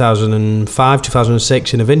ago in 2005,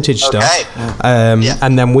 2006 in a vintage store.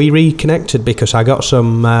 And then we reconnected because I got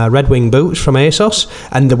some Red Wing boots from ASOS,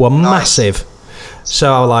 and they were massive.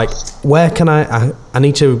 So I was like, where can I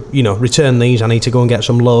need to, return these. I need to go and get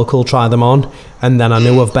some local, try them on. And then I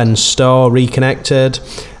knew of Ben's store, reconnected.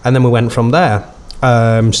 And then we went from there.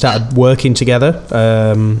 Started working together.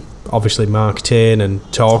 Obviously marketing and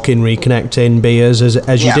talking, reconnecting, beers,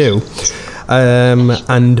 as you do.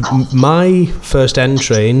 And my first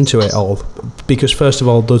entry into it all, because first of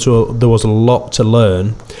all, there was a lot to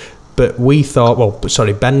learn. But Ben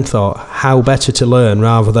thought, how better to learn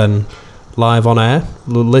rather than live on air,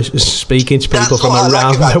 speaking to people from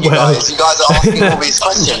around the world. You guys are asking all these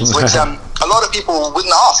questions, which a lot of people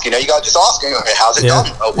wouldn't ask. You guys just asking, okay, how's it done?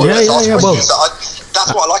 Well,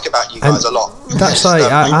 that's what I like about you guys a lot. That's like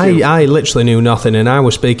I literally knew nothing, and I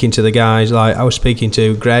was speaking to the guys. Like I was speaking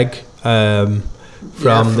to Greg from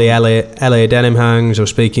the LA Denim Hangs. I was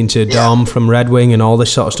speaking to Dom from Red Wing and all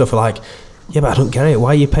this sort of stuff. Like, yeah, but I don't get it. Why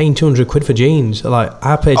are you paying 200 quid for jeans? Like,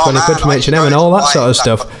 I paid 20 quid from H&M and all that sort of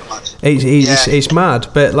stuff. It's mad.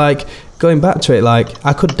 But, like, going back to it, like,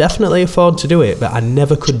 I could definitely afford to do it, but I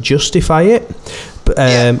never could justify it. But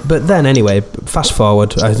then, anyway, fast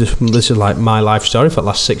forward. This is, like, my life story for the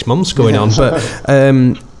last 6 months going on. But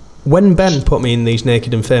when Ben put me in these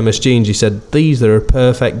Naked and Famous jeans, he said, these are a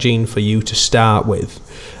perfect jean for you to start with.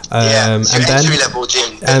 And entry level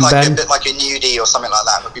gym, a bit like a nudie or something like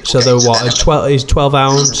that. So they're what? 12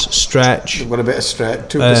 ounce stretch. Got a bit of stretch,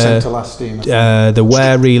 2% elastine. They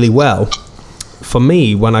wear really well. For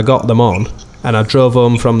me, when I got them on, and I drove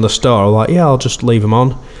home from the store, I was like, I'll just leave them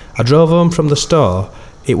on. I drove home from the store.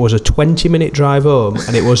 It was a 20-minute drive home,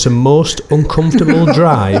 and it was the most uncomfortable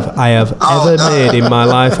drive I have ever made in my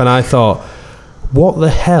life. And I thought, what the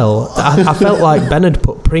hell? I felt like Ben had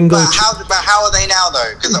put Pringles. But how are they now,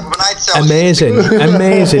 though? Because when I tell amazing.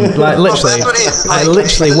 Like literally, I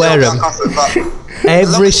literally wear them.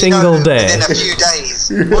 every single day. Within a few days,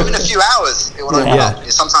 or even a few hours, it will open up.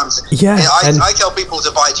 Sometimes, I tell people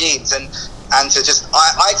to buy jeans and to just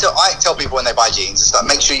I tell people when they buy jeans, it's like,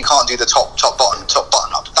 make sure you can't do the top button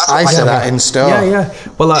up. That's what I said that in store. Yeah.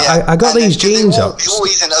 Well, I got these jeans up. It's all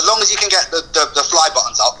easy, as long as you can get the fly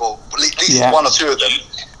buttons up, or at least one or two of them,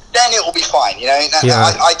 then it will be fine. You know,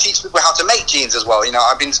 I teach people how to make jeans as well. You know,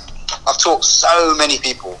 I've taught so many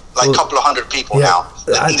people, like a couple of hundred people now,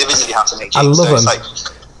 individually how to make jeans. I love them.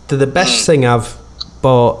 They're the best thing I've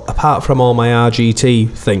bought, apart from all my RGT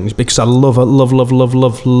things, because I love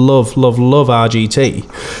RGT.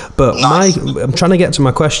 But I'm trying to get to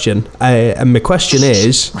my question, and my question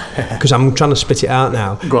is, because I'm trying to spit it out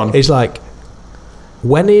now, go on. Is like,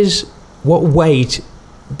 what weight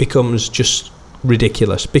becomes just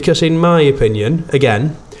ridiculous? Because in my opinion,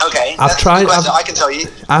 again, okay, I've tried. I can tell you.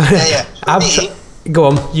 Go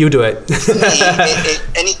on, you do it. For me,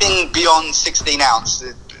 anything beyond 16 ounce,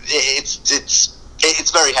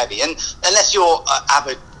 it's very heavy, and unless you're an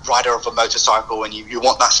avid rider of a motorcycle and you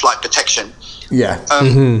want that slight protection,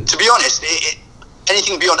 to be honest,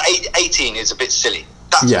 anything beyond 18 is a bit silly.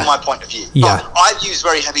 That's my point of view. But I've used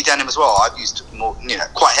very heavy denim as well. I've used more,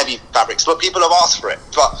 quite heavy fabrics, but people have asked for it.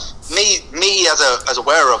 But me as a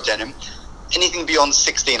wearer of denim, anything beyond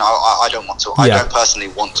 16, I don't want to. I don't personally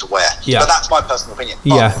want to wear. But that's my personal opinion.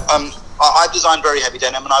 But, I've designed very heavy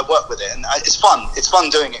denim and I work with it, and it's fun. It's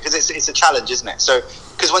fun doing it because it's a challenge, isn't it? So,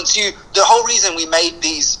 because the whole reason we made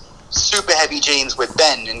these super heavy jeans with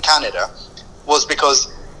Ben in Canada was because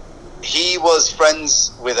he was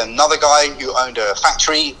friends with another guy who owned a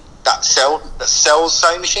factory that sells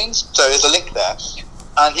sewing machines. So there's a link there,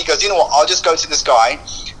 and he goes, you know what? I'll just go to this guy,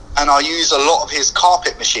 and I'll use a lot of his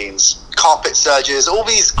carpet machines, carpet sergers, all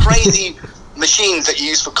these crazy machines that you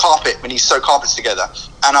use for carpet when you sew carpets together,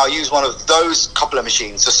 and I'll use one of those couple of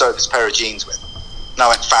machines to sew this pair of jeans with. And I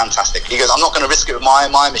went, fantastic. He goes, I'm not going to risk it with my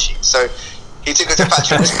machine. So he took it to the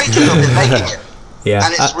factory. There's pictures of him making it,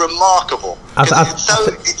 and it's remarkable.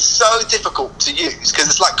 It's so difficult to use because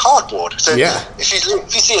it's like cardboard. So if you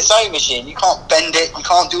see a sewing machine, you can't bend it, you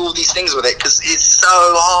can't do all these things with it because it's so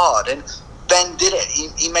hard. And Ben did it.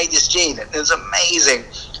 He made this jean. It was amazing.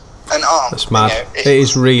 And that's mad. It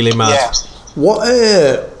is really mad. Yeah.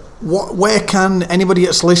 Where can anybody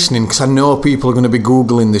that's listening, because I know people are going to be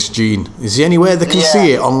Googling this jean, is there anywhere they can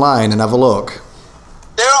see it online and have a look?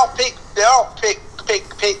 There are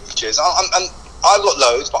pictures. I've got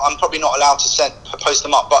loads, but I'm probably not allowed to post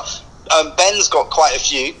them up. But Ben's got quite a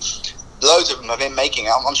few. Loads of them have been making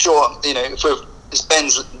it. I'm sure, if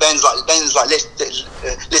Ben's like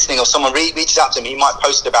listening, or someone reaches out to me, he might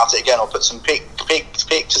post about it again or put some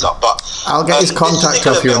pictures up. But I'll get his contact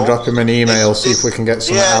off you and drop him an email, see if we can get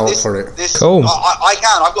something out for it. Cool. I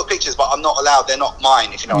can. I've got pictures, but I'm not allowed. They're not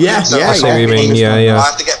mine. If you know what I mean. I see what you mean. I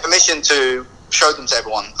have to get permission to show them to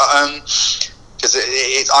everyone. Because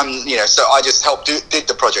so I just did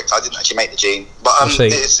the project. I didn't actually make the jean, but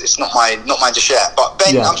it's not mine to share. But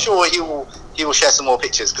Ben, I'm sure he will share some more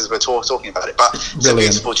pictures because we're talking about it. But it's a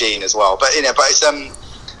beautiful jean as well. But it's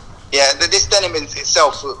this denim in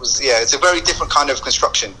itself it's a very different kind of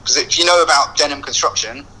construction. Because if you know about denim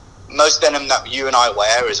construction, most denim that you and I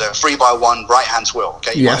wear is a 3x1 right hand twill.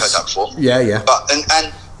 Okay, you might have heard that before. Yeah. But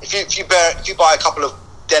and if you buy a couple of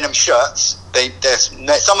denim shirts,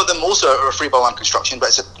 some of them also are a 3x1 construction, but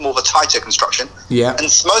it's more of a tighter construction. Yeah. And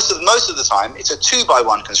most of the time, it's a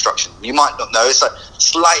 2x1 construction. You might not know. It's a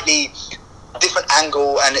slightly different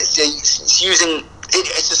angle, and it's a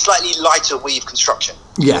slightly lighter weave construction.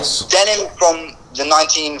 Yes. Denim from the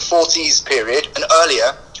 1940s period and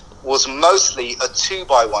earlier was mostly a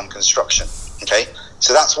 2x1 construction. Okay,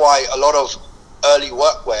 so that's why a lot of early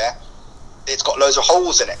workwear, it's got loads of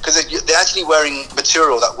holes in it because they're actually wearing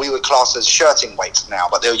material that we would class as shirting weight now,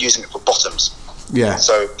 but they were using it for bottoms. Yeah.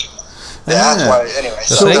 So that's why. Anyway,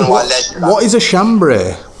 so what is a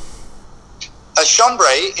chambray? A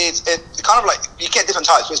chambray is kind of like, you get different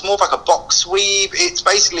types, but it's more of like a box weave. It's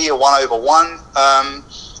basically a 1/1.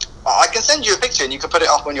 I can send you a picture and you can put it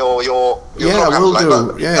up on your we'll do.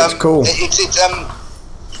 It's cool.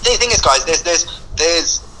 The thing is, guys,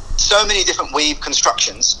 there's so many different weave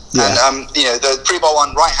constructions, and the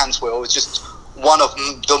 3x1 right hand twill is just one of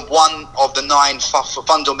the 9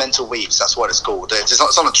 fundamental weaves. That's what it's called. It's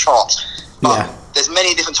on a chart, but there's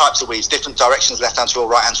many different types of weaves, different directions: left hand twill,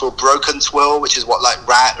 right hand twill, broken twill, which is what like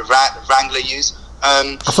Wrangler use.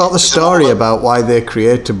 I thought the story about why they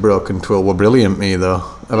created broken twill were brilliant.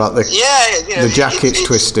 About the jackets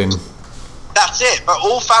twisting. That's it. But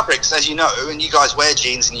all fabrics, as you know, and you guys wear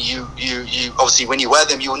jeans, and you obviously when you wear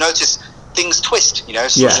them, you will notice things twist.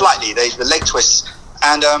 Slightly. The leg twists,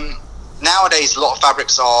 and nowadays a lot of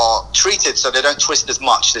fabrics are treated so they don't twist as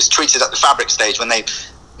much. It's treated at the fabric stage when they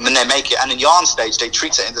make it, and in yarn stage they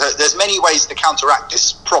treat it. There's many ways to counteract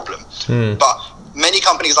this problem, but many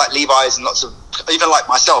companies like Levi's and lots of, even like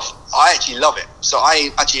myself, I actually love it. So I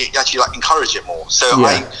actually like encourage it more. So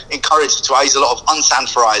I encourage it I use a lot of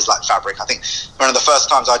unsanforized like fabric. I think one of the first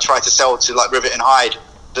times I tried to sell to like Rivet and Hide,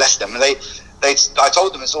 bless them, and I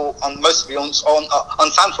told them it's all mostly on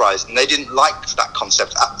unsanforized, and they didn't like that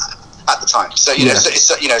concept at the time. So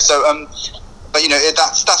but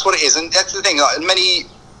that's what it is, and that's the thing. Like many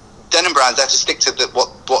denim brands, they have to stick to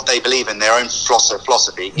what they believe in, their own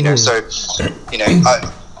philosophy. So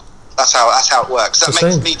that's how it works. That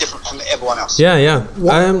makes me different from everyone else. Yeah.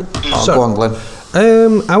 Go on, Glenn.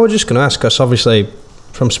 I was just going to ask, because obviously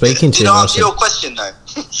from speaking to you, did I answer your question though?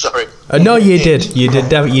 Sorry. No, you did. You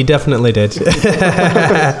definitely did.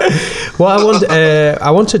 Well,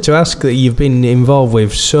 I wanted to ask that you've been involved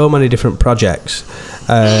with so many different projects.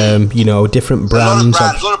 Different brands. A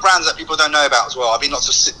lot of brands that people don't know about as well. I've been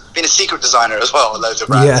been a secret designer as well. Loads of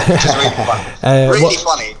brands. Yeah. Which is really fun.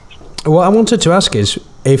 Funny. What I wanted to ask is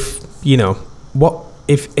if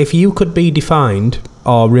you could be defined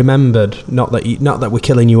or remembered, not that we're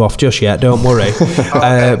killing you off just yet, don't worry.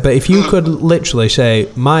 Okay. But if you could literally say,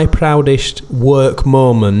 my proudest work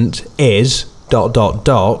moment is ...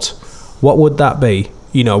 what would that be?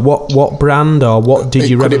 What brand or what did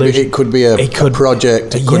you revolution? It could be a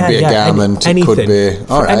project, it could be a garment, anything. It could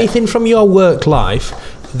be anything from your work life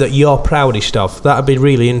that you're proudest of. That'd be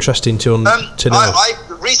really interesting to know. I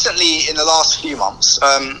recently, in the last few months,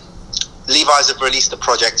 Levi's have released a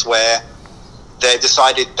project where they've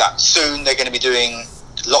decided that soon they're going to be doing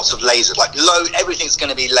lots of lasers, everything's going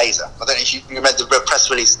to be laser. I don't know if you read the press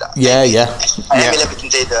release that Emily Leviton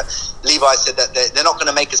did. Levi said that they're not going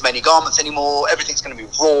to make as many garments anymore, everything's going to be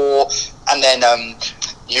raw, and then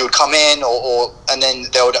you would come in and then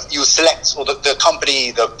you would select, or the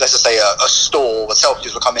company, let's just say a store or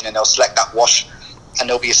Selfridges will come in and they'll select that wash, and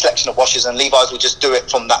there'll be a selection of washes, and Levi's will just do it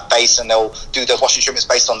from that base, and they'll do their washing treatments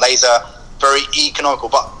based on laser, very economical.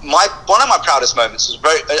 But one of my proudest moments was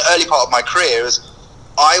very early part of my career is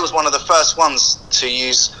I was one of the first ones to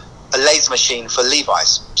use a laser machine for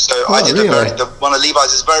Levi's. So I did one of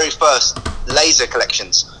Levi's very first laser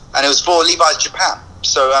collections, and it was for Levi's Japan.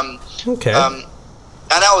 So and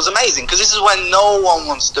that was amazing because this is when no one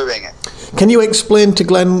was doing it. Can you explain to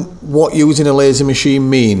Glenn what using a laser machine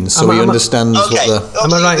means, so he understands what the?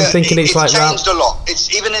 Am I right in thinking it's like that? It's changed a lot. It's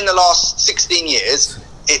even in the last 16 years.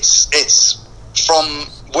 It's from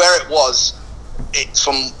where it was.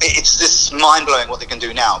 It's just mind blowing what they can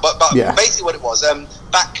do now. But basically what it was,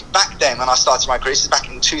 back then when I started my career, this is back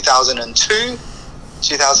in 2002,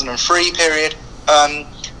 2003 period.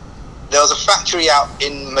 There was a factory out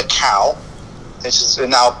in Macau, which is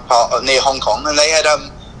now near Hong Kong, and they had a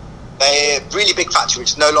really big factory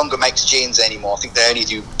which no longer makes jeans anymore. I think they only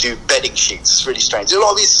do bedding sheets. It's really strange. There's a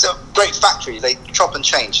lot of these great factories. They chop and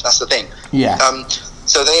change. That's the thing. Yeah.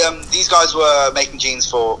 So these guys were making jeans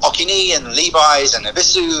for Okini and Levi's and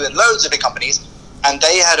Ebisu and loads of big companies, and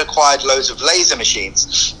they had acquired loads of laser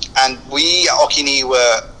machines. And we at Okini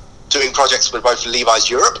were doing projects with both Levi's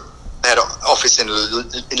Europe, they had an office in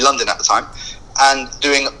London at the time, and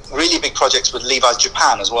doing really big projects with Levi's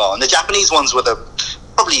Japan as well. And the Japanese ones were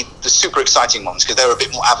probably the super exciting ones because they were a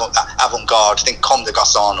bit more avant-garde. Think Comme des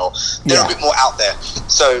Garçons, or they're a bit more out there.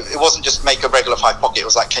 So it wasn't just make a regular 5-pocket. It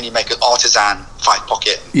was like, can you make an artisan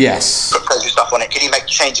 5-pocket? Yes. Put crazy stuff on it. Can you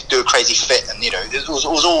do a crazy fit? And it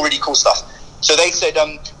was all really cool stuff. So they said,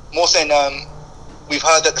 Mohsin, we've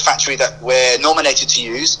heard that the factory that we're nominated to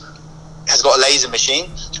use has got a laser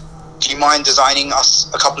machine. Do you mind designing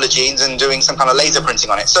us a couple of jeans and doing some kind of laser printing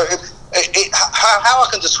on it? So how I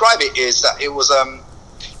can describe it is that it was a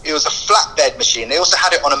flatbed machine. They also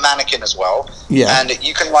had it on a mannequin as well. Yeah. And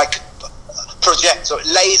you can project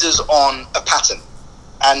lasers on a pattern.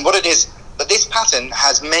 And what it is, but this pattern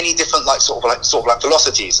has many different sort of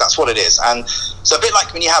velocities. That's what it is. And so a bit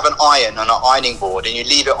like when you have an iron on an ironing board and you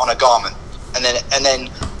leave it on a garment, and then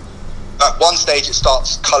at one stage it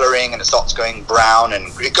starts coloring and it starts going brown and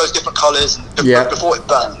it goes different colors before it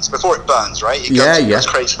burns, right? It goes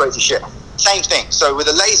crazy shit. Same thing. So with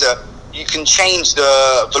a laser, you can change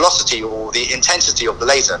the velocity or the intensity of the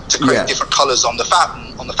laser to create different colors on the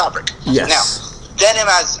fabric. Yes. Now, denim,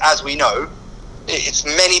 as we know, it's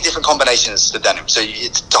many different combinations to denim. So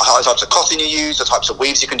it's the types of cotton you use, the types of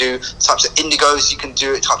weaves you can do, the types of indigos you can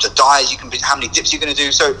do, the types of dyes you can do, how many dips you're going to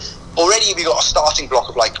do. So already we got a starting block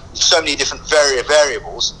of so many different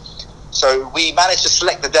variables. So we managed to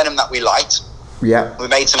select the denim that we liked. Yeah. We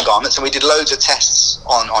made some garments and we did loads of tests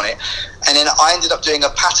on it, and then I ended up doing a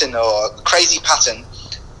pattern or a crazy pattern.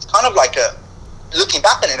 It's kind of like looking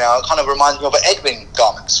back at it now, it kind of reminds me of an Edwin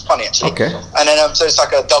garment. It's funny actually. Okay. And then so it's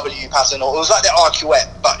like a W pattern, or it was like the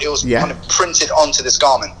arcuette, but it was kind of printed onto this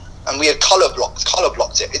garment, and we had color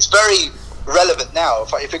blocked it. It's very relevant now.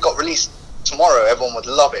 If it got released tomorrow, everyone would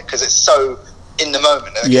love it because it's so in the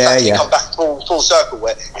moment. Come back full circle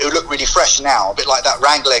where it would look really fresh now, a bit like that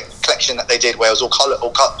Wrangler collection that they did where it was all color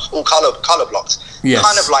blocked. Yes.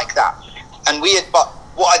 Kind of like that. And but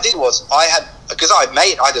what I did was because I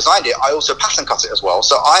designed it, I also pattern cut it as well.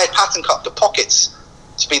 So I had pattern cut the pockets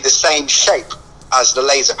to be the same shape as the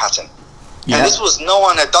laser pattern. Yeah. And no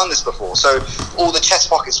one had done this before. So all the chest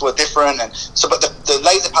pockets were different, but the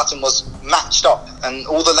laser pattern was matched up, and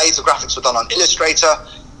all the laser graphics were done on Illustrator.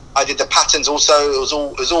 I did the patterns also. It was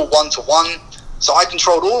all 1-to-1. So I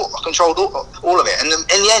controlled all of it. And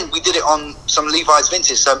in the end, we did it on some Levi's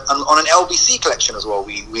vintage, on an LBC collection as well.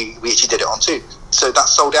 We actually did it on too. So that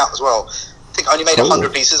sold out as well. I think I only made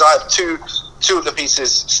 100 pieces. I have two of the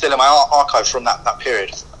pieces still in my archive from that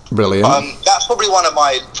period. Brilliant. That's probably one of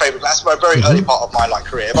my favourite. That's my very early part of my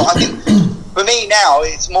career. But I think for me now,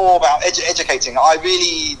 it's more about educating. I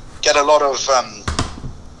really get a lot of.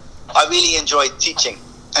 I really enjoy teaching,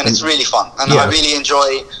 and it's really fun. And I really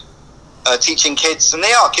enjoy teaching kids, and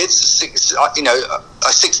they are kids. A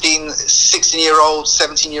 16-year-old,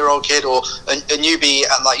 17-year-old kid, or a newbie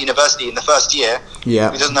at university in the first year who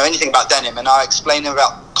doesn't know anything about denim, and I explain them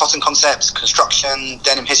about cotton concepts, construction,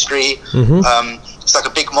 denim history. It's like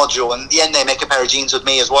a big module, and at the end they make a pair of jeans with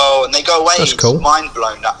me as well, and they go away mind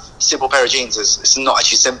blown that simple pair of jeans is not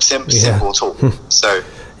actually simple at all. So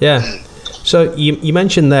so you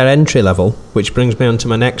mentioned their entry level, which brings me on to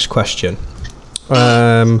my next question.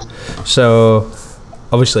 So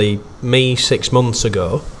obviously me 6 months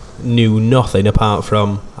ago knew nothing apart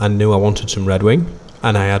from I knew I wanted some Red Wing,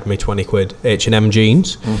 and I had my 20 quid H&M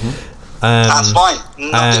jeans. That's fine.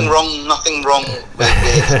 Nothing wrong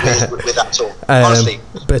with that at all, honestly.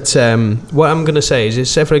 But what I'm going to say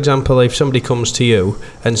is say, for example, if somebody comes to you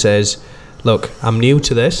and says, look, I'm new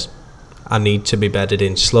to this, I need to be bedded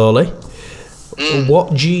in slowly.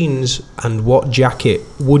 What jeans and what jacket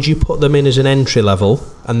would you put them in as an entry level?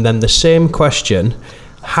 And then the same question,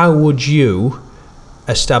 how would you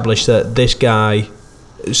establish that this guy,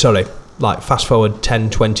 fast forward 10,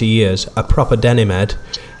 20 years, a proper denim head,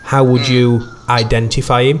 how would you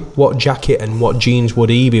identify him? What jacket and what jeans would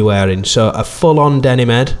he be wearing? So a full-on denim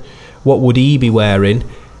head, what would he be wearing?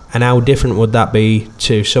 And how different would that be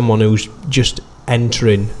to someone who's just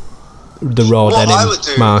entering the raw denim market? What I would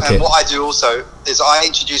do, and what I do also, is I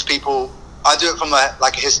introduce people, I do it from a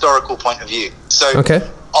historical point of view. So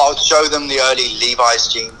I'll show them the early Levi's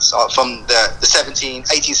jeans from the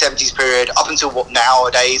 1870s period up until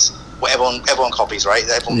nowadays, what everyone copies, right?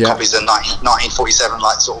 Everyone copies the 1947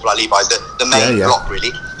 Levi's, the main block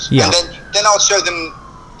really. And then I'll show them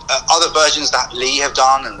other versions that Lee have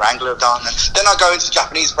done and Wrangler have done, and then I go into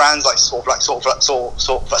Japanese brands like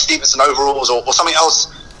Stevenson overalls or something else,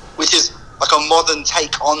 which is like a modern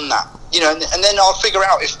take on that, and then I'll figure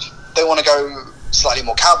out if they want to go slightly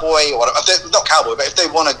more cowboy or whatever. Not cowboy, but if they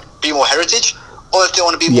want to be more heritage, or if they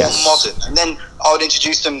want to be more modern, and then I would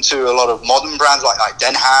introduce them to a lot of modern brands like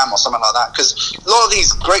Denham or something like that, because a lot of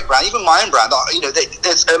these great brands, even my own brand,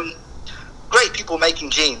 there's great people making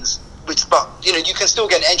jeans, but you can still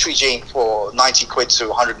get an entry jean for 90 quid to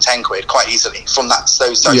 110 quid quite easily from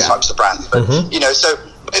those types of brands. But so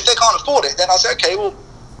if they can't afford it, then I'll say, okay, well,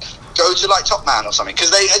 go to Top Man or something,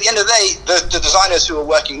 because at the end of the day, the designers who are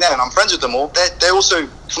working there, and I'm friends with them all, they're also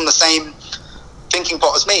from the same thinking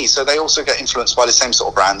pot as me, so they also get influenced by the same sort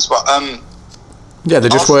of brands. But they're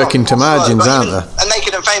just working to margins, aren't they? And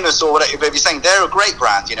Naked and Famous or whatever you're saying, they're a great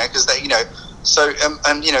brand, because they, so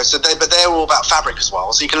but they're all about fabric as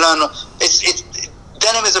well. So you can learn.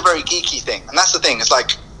 Denim is a very geeky thing, and that's the thing. It's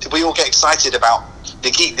like we all get excited about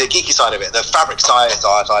the geeky side of it, the fabric side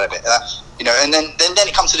of it. And then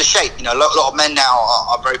it comes to the shape. A lot of men now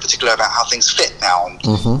are very particular about how things fit now, and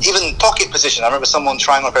even pocket position. I remember someone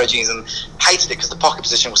trying on a pair of jeans and hated it because the pocket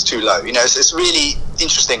position was too low. It's really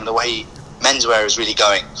interesting the way menswear is really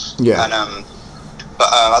going. Yeah. And but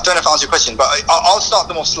I don't know if I answered your question, but I'll start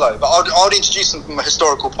them off slow. But I'll introduce them from a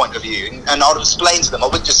historical point of view, and I'll explain to them. I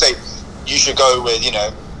wouldn't just say you should go with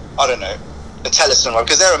I don't know, the Tellison one,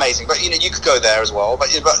 because they're amazing. But you could go there as well. But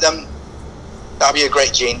that'd be a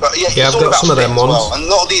great jean. But it's I've all got about some of them ones. well. And a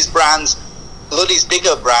lot of these brands, a lot of these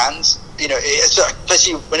bigger brands,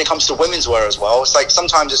 especially when it comes to women's wear as well, it's like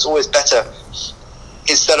sometimes it's always better,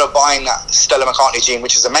 instead of buying that Stella McCartney jean,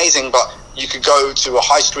 which is amazing, but you could go to a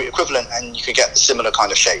high street equivalent and you could get a similar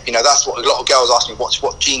kind of shape. You know, that's what a lot of girls ask me,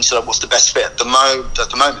 what jeans should I, what's the best fit at the moment?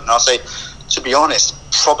 And I'll say, to be honest,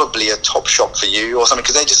 probably a Topshop for you or something,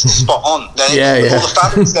 because they're just spot on.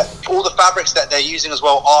 All the fabrics that they're using as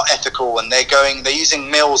well are ethical, and they're using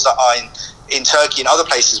mills that are in Turkey and other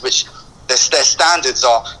places, which their standards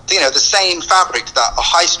are, you know, the same fabric that a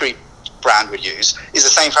high street brand would use is the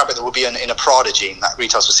same fabric that would be in a Prada jean that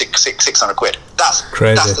retails for 600 quid. That's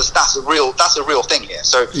crazy. That's a real thing here.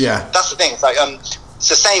 So that's the thing. It's like it's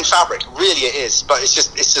the same fabric, really it is, but it's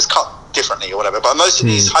just cut differently or whatever. But most of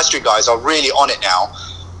these high street guys are really on it now,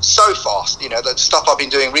 so fast. You know, the stuff I've been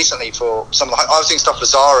doing recently for some of I was doing stuff for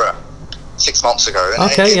Zara 6 months ago,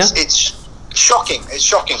 and it's shocking. It's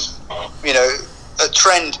shocking. You know, a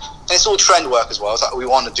trend. And it's all trend work as well. It's like, we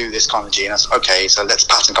want to do this kind of jean. Okay, so let's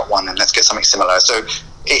pattern cut one and let's get something similar. So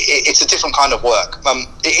it's a different kind of work.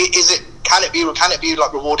 Can it be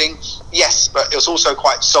like rewarding? Yes, but it was also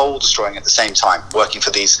quite soul destroying at the same time, working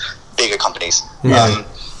for these bigger companies. Yeah.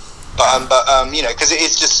 But you know, because it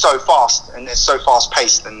is just so fast and it's so fast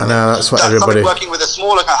paced. And I know, that's what everybody. Working with a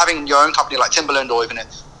smaller, having your own company like Timberland, or even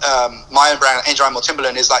my own brand, Angel or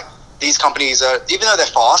Timberland, is like, these companies are, even though they're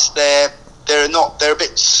fast, they're a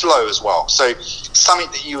bit slow as well. So something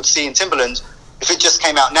that you would see in Timberland, if it just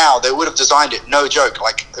came out now, they would have designed it, no joke,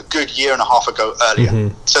 like a good year and a half ago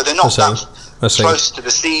earlier. So they're not that close to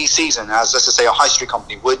the season as, let's just say, a high street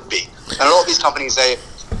company would be. And a lot of these companies,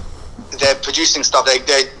 they're producing stuff,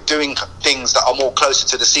 they're doing things that are more closer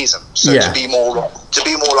to the season. So to be more like,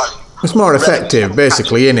 it's more effective,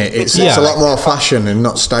 basically, isn't it? It's a lot more fashion and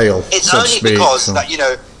not style. It's only because that, you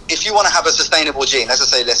know, if you want to have a sustainable jean, let's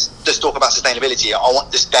just say, let's talk about sustainability. I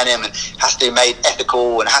want this denim, and it has to be made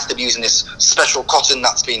ethical, and it has to be using this special cotton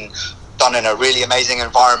that's been done in a really amazing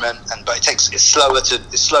environment. But it's slower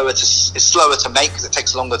to make because it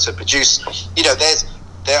takes longer to produce. You know,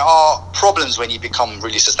 there are problems when you become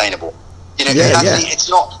really sustainable. You know, it's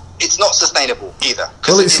not sustainable either.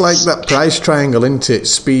 Well, it's like that price triangle, isn't it?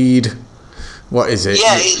 Speed. What is it?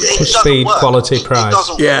 Yeah, it speed, work. quality, price.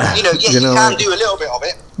 You can do a little bit of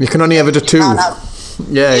it. You can only ever do two.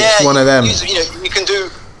 It's one of them. You can do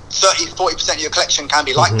 30-40% of your collection can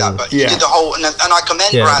be like that, but you did the whole. And I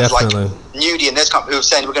commend brands definitely. like Nudie and this company who are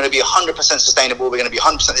saying we're going to be 100% sustainable. We're going to be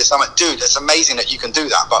 100% this. I'm like, dude, it's amazing that you can do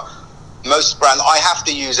that, but most brands, I have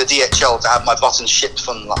to use a DHL to have my buttons shipped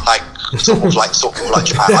from like sort of like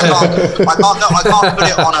Japan. I can't put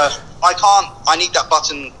it on a. I need that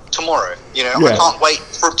button tomorrow. You know, I can't wait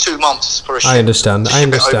for 2 months for a ship. I understand. In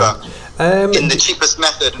the cheapest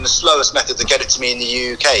method and the slowest method to get it to me in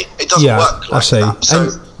the UK. It doesn't work like that. So,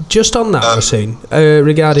 just on that, Mohsin,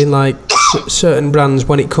 regarding like certain brands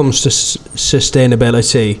when it comes to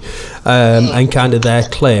sustainability and kind of their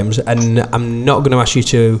claims, and I'm not going to ask you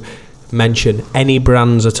to mention any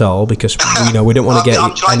brands at all because we don't want to get.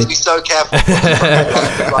 I'm trying to be so careful.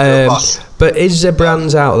 But is there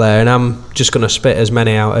brands out there, and I'm just going to spit as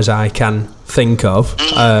many out as I can think of.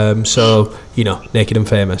 So Naked and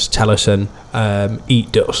Famous, Tellison,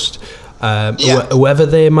 Eat Dust, whoever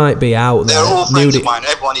they might be out there. They're all friends of mine.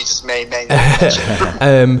 Everyone you just made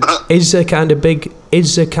is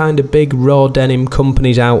there kind of big raw denim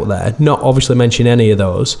companies out there? Not obviously mention any of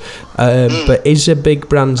those, but is there big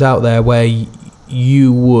brands out there where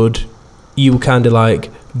you kind of like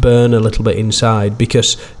burn a little bit inside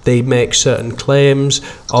because they make certain claims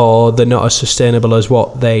or they're not as sustainable as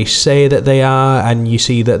what they say that they are, and you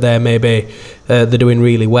see that they're doing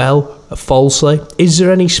really well falsely? Is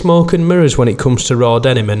there any smoke and mirrors when it comes to raw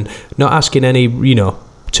denim? And not asking any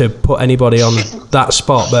to put anybody on that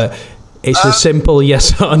spot, but it's a simple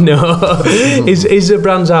yes or no. Is there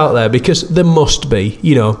brands out there? Because there must be.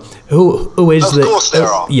 Who is Of course there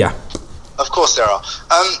are. Yeah, of course there are.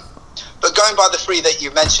 But going by the three that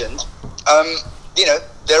you mentioned,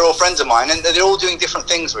 they're all friends of mine, and they're all doing different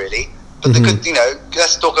things, really. But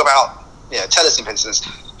let's talk about, Tellison, for instance.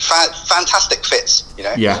 Fantastic fits,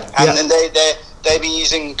 And they've been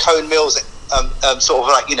using cone mills, sort of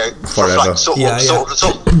like, forever.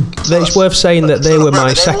 It's worth saying that they were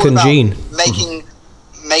my second gene.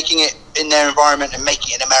 Making it in their environment and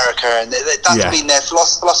making it in America, and that's been their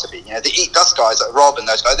philosophy. The Eat Dust guys, like Rob and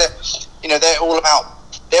those guys, they're all about.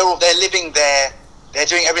 They're living they're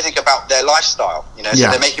doing everything about their lifestyle, so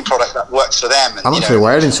they're making product that works for them. And, I'm actually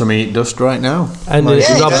wearing some Eat Dust right now. And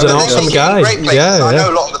Rob's an awesome guy. I know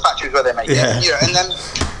a lot of the factories where they make it. And then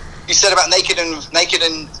you said about Naked and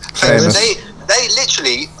Famous. They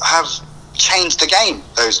literally have changed the game,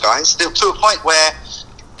 those guys, to a point where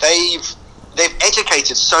they've they've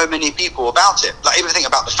educated so many people about it. Like everything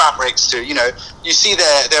about the fabrics to, you know, you see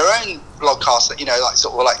their own blogcasts that, you know, like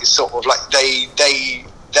they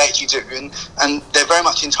actually do, and they're very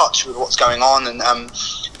much in touch with what's going on, and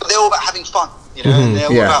but they're all about having fun, you know. And they're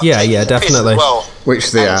all about taking the definitely. Piss as well,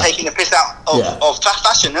 which they are taking the piss out of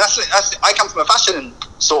fashion. And that's I come from a fashion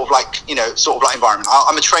sort of like environment.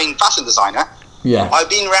 I'm a trained fashion designer. Yeah, I've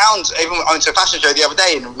been around. Even I went to a fashion show the other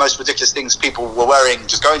day, and the most ridiculous things people were wearing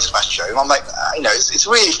just going to the fashion show. And I'm like, you know, it's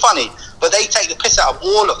really funny, but they take the piss out of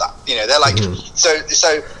all of that. You know, they're like, so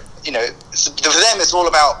you know, for them it's all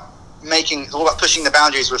about pushing the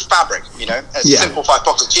boundaries with fabric. You know, a simple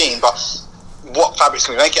 5-pocket jean, but what fabrics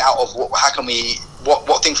can we make it out of?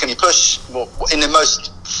 What things can you push in the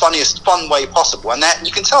most fun way possible? And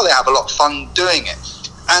you can tell they have a lot of fun doing it.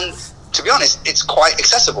 And to be honest, it's quite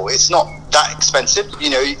accessible. It's not that expensive. You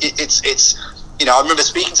know, it's you know, I remember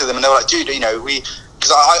speaking to them and they were like, dude, you know,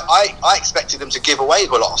 because I expected them to give away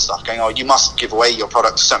a lot of stuff, going, oh, you must give away your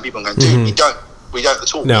product to certain people, and going, dude, we don't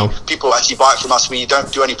at all. No. People actually buy it from us. We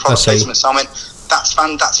don't do any product placement. So I went, that's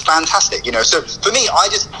fantastic. You know, so for me, I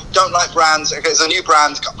just don't like brands. Okay, there's a new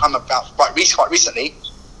brand come about quite recently.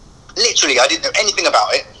 Literally, I didn't know anything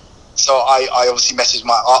about it. So I obviously messaged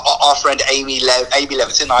our friend Amy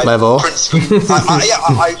Leviton. I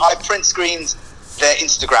print screened their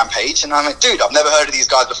Instagram page, and I'm like, dude, I've never heard of these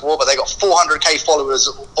guys before, but they got 400k followers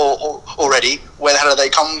already. Where the hell do they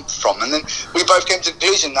come from? And then we both came to the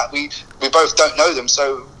conclusion that we both don't know them,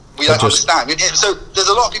 so we don't understand. So there's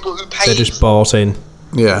a lot of people who pay. They're just bought in.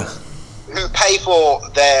 Yeah. Who pay for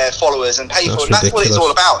their followers and pay for, and that's what it's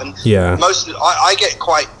all about. And I get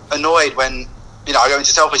quite annoyed when, you know, I go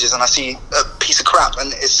into Selfridges and I see a piece of crap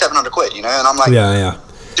and it's 700 quid, you know, and I'm like,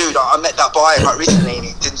 dude, I met that buyer quite recently and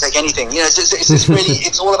he didn't take anything. You know, it's really,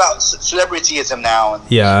 it's all about celebrityism now. And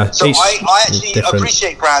so I actually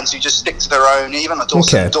appreciate brands who just stick to their own, even the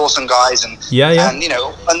Dawson guys and and you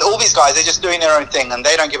know, and all these guys, they're just doing their own thing and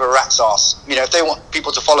they don't give a rat's ass. You know, if they want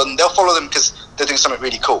people to follow them, they'll follow them because they're doing something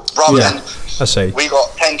really cool. Rather than we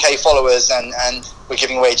got 10k followers and we're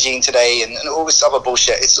giving away a jean today and all this other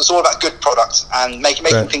bullshit. It's all about good products and making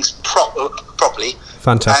things properly.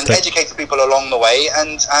 Fantastic. And educate the people along the way,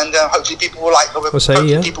 and hopefully people will like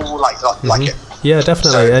people will like it. Yeah,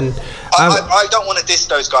 definitely. So, and I don't want to diss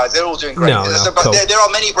those guys. They're all doing great. No, but cool. there are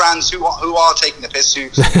many brands who are taking the piss. Who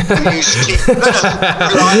use cheap.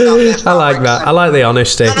 I like that. I like the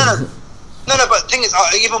honesty. No, but the thing is,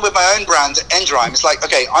 even with my own brand, Endraime, it's like,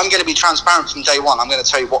 okay, I'm going to be transparent from day one. I'm going to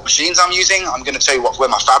tell you what machines I'm using. I'm going to tell you where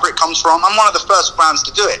my fabric comes from. I'm one of the first brands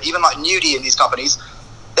to do it. Even like Nudie and these companies,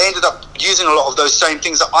 they ended up using a lot of those same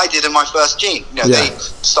things that I did in my first jean. You know,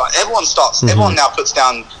 everyone now puts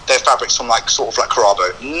down their fabrics from sort of like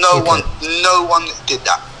Carabo. No one did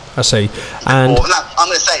that. I see. And I'm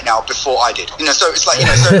going to say it now before I did. You know, so it's like, you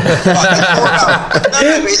know, so it's more about, but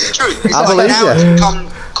it's the truth. It's like now it's become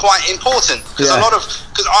quite important because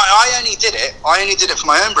I only did it for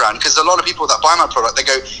my own brand, because a lot of people that buy my product, they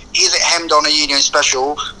go, is it hemmed on a union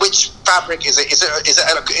special? Which fabric is it? Is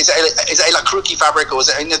it like crookie fabric, or is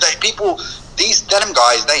it? You know, these denim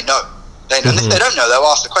guys, they know. And if they don't know, they'll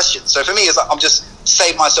ask the question. So for me, it's like I'm just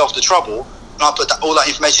save myself the trouble. And I'll put all that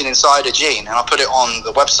information inside a jean, and I'll put it on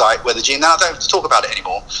the website where the jean. Now I don't have to talk about it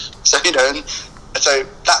anymore. So you know, so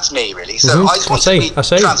that's me really. So I just want to be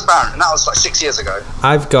transparent, and that was like 6 years ago.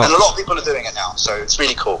 And a lot of people are doing it now, so it's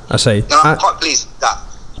really cool. I see. And I'm quite pleased that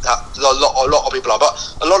a lot of people are, but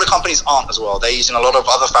a lot of companies aren't as well. They're using a lot of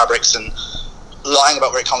other fabrics and lying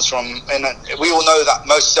about where it comes from. And we all know that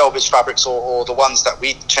most selvage fabrics, or the ones that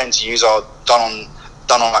we tend to use, are done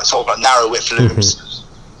on like sort of like narrow width looms.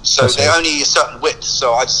 So they're only a certain width,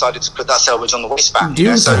 so I decided to put that selvage on the waistband. Do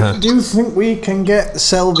you think we can get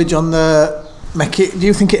selvage on do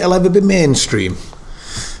you think it'll ever be mainstream?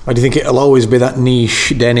 Or do you think it'll always be that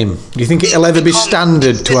niche denim? Do you think it'll ever be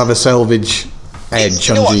standard to have a selvage edge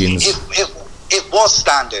on jeans? It was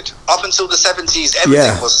standard. Up until the 70s,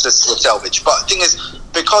 everything was selvage. But the thing is,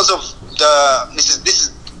 because of this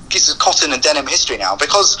is cotton and denim history now,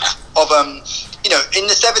 because of you know, in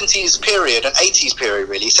the 70s period and 80s period,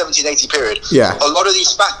 really, 70s, 80s period, a lot of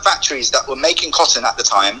these factories that were making cotton at the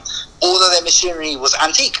time, all of their machinery was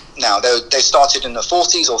antique. Now, they started in the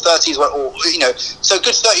 40s or 30s, or you know, so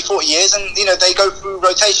good 30, 40 years, and, you know, they go through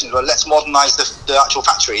rotations where let's modernize the actual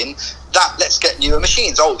factory, and let's get newer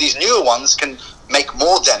machines. Oh, these newer ones can make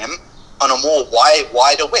more denim on a more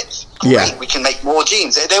wider width. Great, we can make more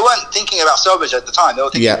jeans. They weren't thinking about selvage at the time. They were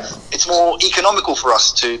thinking it's more economical for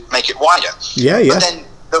us to make it wider. But then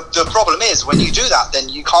the problem is when you do that, then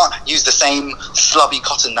you can't use the same slubby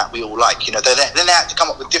cotton that we all like. You know, then they had to come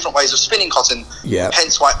up with different ways of spinning cotton. Yeah.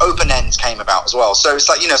 Hence why open ends came about as well. So it's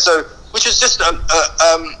like, you know, which is just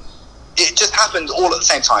it just happened all at the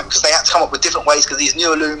same time because they had to come up with different ways because these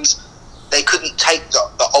newer looms, they couldn't take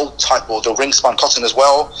the old type or the ring spun cotton as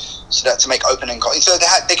well, so that to make open end cotton. So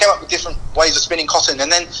they came up with different ways of spinning cotton,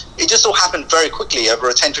 and then it just all happened very quickly over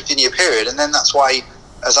a 10-15 year period, and then that's why,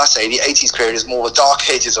 as I say, the 80s period is more the dark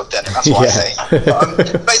ages of denim. That's what I say.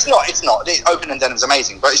 But it's not. The open end denim is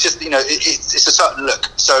amazing, but it's just, you know, it's a certain look.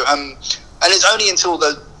 So and it's only until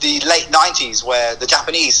the late 90s where the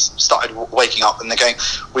Japanese started waking up and they're going,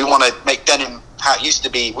 we want to make denim how it used to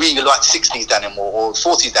be. We like 60s denim or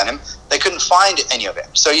 40s denim. They couldn't find any of it.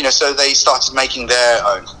 So, you know, so they started making their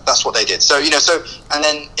own. That's what they did. So, you know, and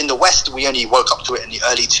then in the West, we only woke up to it in the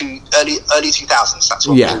early 2000s. That's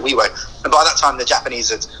what we were. And by that time, the Japanese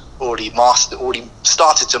had already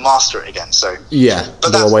started to master it again. So,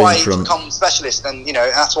 but that's why it's become specialist. And, you know,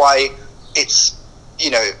 that's why it's, you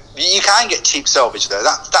know, you can get cheap selvage though.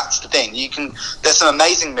 That's the thing. There's some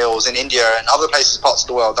amazing mills in India and other places, parts of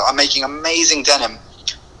the world, that are making amazing denim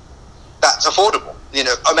that's affordable. You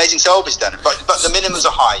know, amazing selvage denim. But the minimums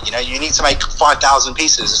are high. You know, you need to make 5,000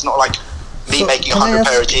 pieces. It's not like me making 100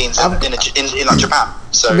 pair of jeans in like Japan.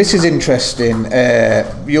 So this is interesting.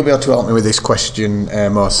 You'll be able to help me with this question,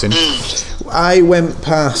 Mohsin. I went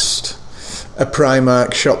past a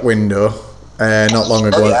Primark shop window not long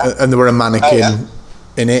ago, and there were a mannequin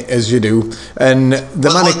in it, as you do, and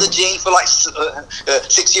the mannequin. The jean for like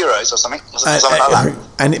 €6 or something. Something like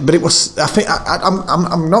that. But it was. I think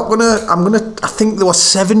I'm not gonna. I think there was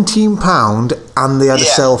 £17, and they had a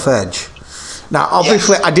self edge. Now,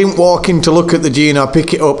 obviously, I didn't walk in to look at the jean or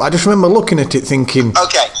pick it up. I just remember looking at it, thinking,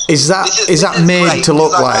 "Okay, is that made great, to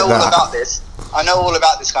look like that?" I know all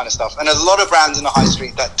about this kind of stuff, and there's a lot of brands in the high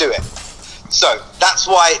street that do it. So that's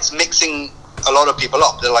why it's mixing a lot of people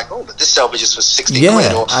up. They're like, oh, but this selvage is for 60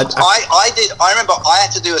 quid. Or I remember I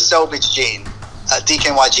had to do a selvage jean at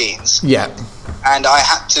DKNY Jeans. Yeah. And I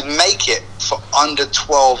had to make it for under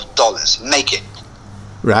 $12. Make it.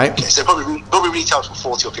 Right. Okay, so probably retailed for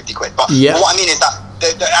 40 or 50 quid. But what I mean is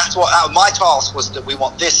that's what my task was, that we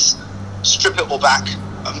want this, strip it all back,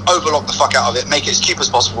 overlock the fuck out of it, make it as cheap as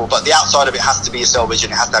possible, but the outside of it has to be a selvage,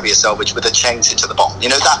 and it has to be a selvage with a chain to the bottom. You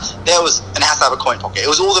know, and it has to have a coin pocket. It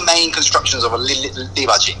was all the main constructions of a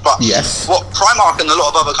Levi jean. But what Primark and a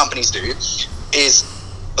lot of other companies do is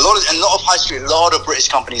a lot of high street, a lot of British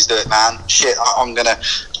companies do it, man. Shit, I'm gonna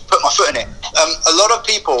put my foot in it. A lot of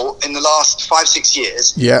people in the last 5-6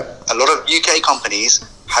 years, a lot of UK companies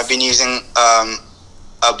have been using a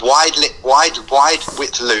wide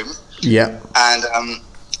width loom. Yeah. And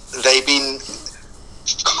they've been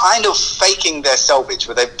kind of faking their selvage.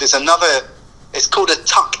 There's another. It's called a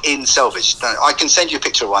tuck-in selvage. I can send you a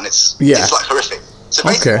picture of one. It's like horrific. So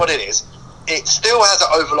basically, what it is, it still has an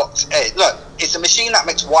overlocked edge. Look, it's a machine that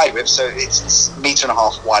makes wide width, so it's 1.5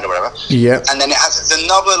 meters wide or whatever. Yeah. And then it's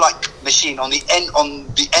another like machine on the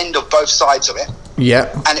end of both sides of it.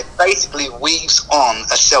 Yeah. And it basically weaves on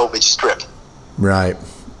a selvage strip. Right.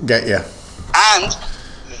 Get you. And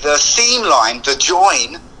the seam line, the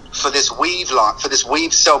join for this weave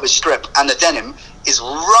selvage strip and the denim is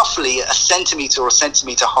roughly 1 centimeter or 1.5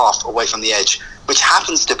 centimeters away from the edge, which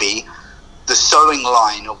happens to be the sewing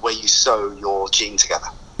line of where you sew your jean together.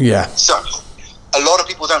 Yeah. So a lot of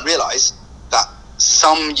people don't realise that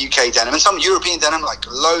some UK denim and some European denim, like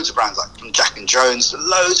loads of brands like from Jack and Jones,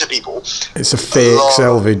 loads of people. It's a fake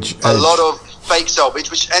selvage. A lot of fake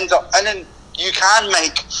selvage, which ends up, and then you can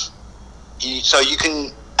make. So you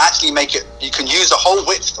can actually make it. You can use the whole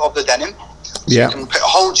width of the denim. So you can put a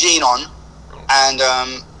whole jean on, and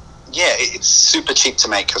it's super cheap to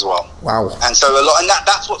make as well. Wow. And so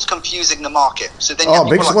that's what's confusing the market. So then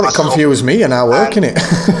because what it confused me, and now working it.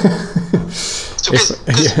 Because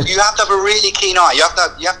you have to have a really keen eye.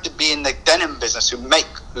 You have to be in the denim business who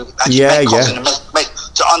actually make cotton and make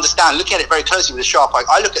to understand. Looking at it very closely with a sharp eye.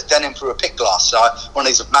 I look at denim through a pick glass, one of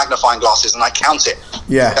these magnifying glasses, and I count it.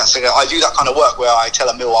 Yeah. I do that kind of work where I tell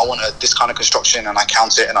a mill I want this kind of construction, and I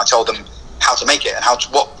count it, and I tell them how to make it and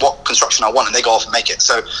what construction I want, and they go off and make it.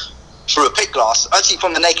 So through a pick glass, actually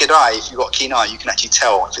from the naked eye, if you've got a keen eye, you can actually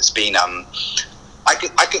tell if it's been.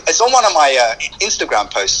 It's on one of my Instagram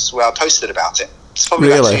posts where I posted about it. It's probably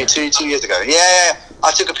like two years ago. Yeah,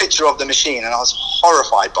 I took a picture of the machine and I was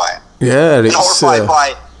horrified by it. Yeah, and horrified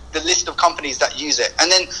by the list of companies that use it.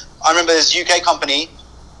 And then I remember this UK company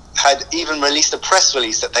had even released a press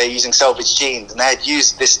release that they're using selvage jeans, and they had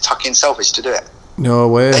used this tuck-in selvage to do it. No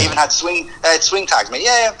way. They even had swing tags.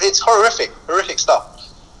 Yeah, it's horrific stuff.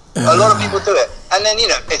 A lot of people do it, and then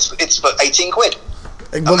it's for 18 quid.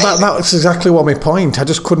 Well, that's exactly what my point. I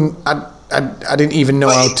just couldn't. I didn't even know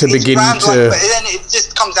how to begin to. But then it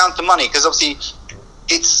just comes down to money, because obviously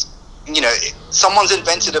it's someone's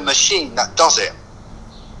invented a machine that does it.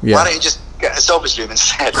 Yeah. Why don't you just get a salvage loom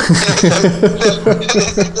instead? And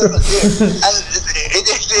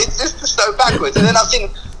it's just so backwards. And then I've seen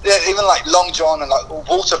even like Long John and like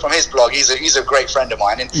Walter from his blog. He's a great friend of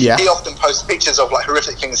mine, and he often posts pictures of like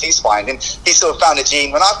horrific things he's finding. He sort of found a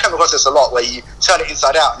gene. When I've come across this a lot, where you turn it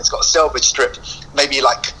inside out and it's got a salvage strip, maybe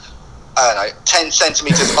like, I don't know, 10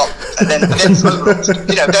 centimeters up, and then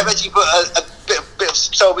they've actually put a bit of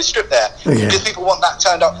salvage strip there, because people want that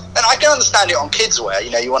turned up. And I can understand it on kids wear.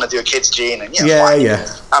 You want to do a kid's gene, and have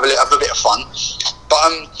a bit of fun,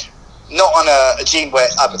 but not on a gene where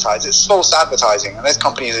it's advertised. It's false advertising, and those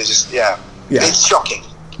companies are just it's shocking.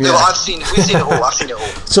 Yeah. We've seen it all.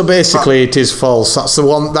 So basically, it is false. That's the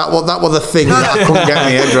one. That was the thing that I couldn't get my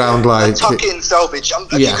head around. Like tuck-in salvage.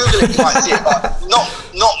 If you Google it, you might see it. But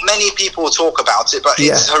not many people talk about it. But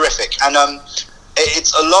it's horrific, and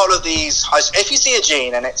it's a lot of these. If you see a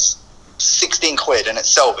gene and it's 16 quid and it's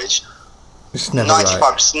salvage, it's never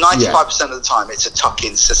 95% of the time it's a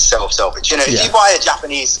tuck-in salvage. If you buy a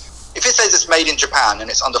Japanese, if it says it's made in Japan and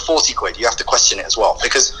it's under 40 quid, you have to question it as well,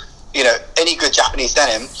 because any good Japanese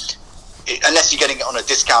denim, unless you're getting it on a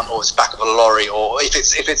discount or it's back of a lorry, or if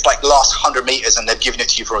it's like last 100 meters and they've given it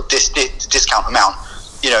to you for a discount amount,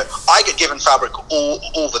 I get given fabric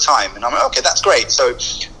all the time, and I'm like, okay, that's great, so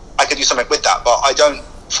I could do something with that, but I don't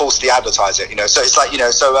falsely advertise it, so it's like,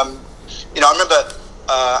 I remember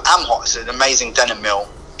Amhot is an amazing denim mill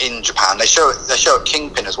in Japan. They show it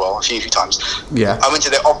Kingpin as well a few times. Yeah. I went to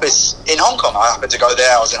their office in Hong Kong. I happened to go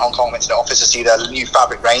there. I was in Hong Kong, went to their office to see their new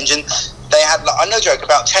fabric range, and they had, like, no joke,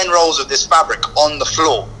 about 10 rolls of this fabric on the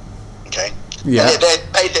floor. Okay. Yeah. And they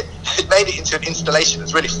made it into an installation.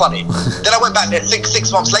 It's really funny. Then I went back there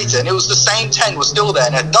six months later, and it was the same 10 was still there,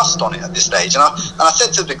 and had dust on it at this stage. And I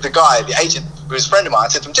said to the guy, the agent, who was a friend of mine, I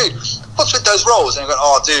said to him, dude, what's with those rolls? And he went,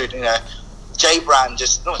 oh, dude, not J-Brand,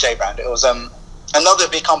 it was another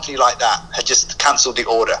big company like that had just cancelled the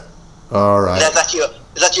order. All right. There's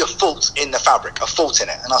actually a fault in the fabric, a fault in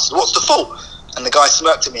it. And I said, what's the fault? And the guy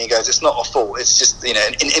smirked at me. He goes, it's not a fault. It's just,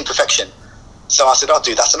 an imperfection. So I said, oh,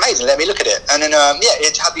 dude, that's amazing. Let me look at it. And then,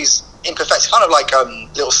 it had these imperfections, kind of like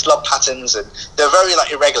little slub patterns, and they're very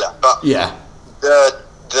like irregular. But the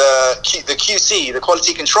QC, the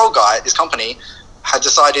quality control guy at this company, had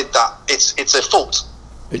decided that it's a fault.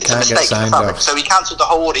 It's a mistake in the fabric. So he cancelled the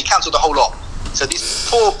whole order. He cancelled the whole lot. So these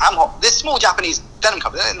poor this small Japanese denim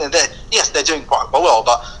company, they're doing quite well,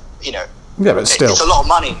 but but still, it's a lot of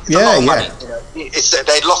money. It's a lot of money.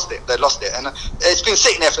 They'd lost it, and it's been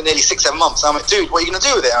sitting there for nearly 6-7 months. I'm like, dude, what are you going to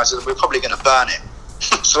do with it? I said, we're probably going to burn it.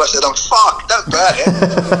 So I said, fuck, don't burn it.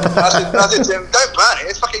 I said to him, don't burn it.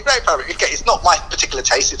 It's fucking great fabric. Okay, it's not my particular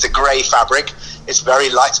taste. It's a grey fabric. It's very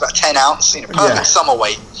light. It's about 10 ounce. Perfect summer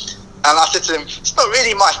weight. And I said to him, it's not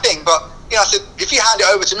really my thing, but I said, if you hand it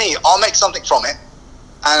over to me, I'll make something from it,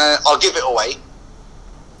 and I'll give it away.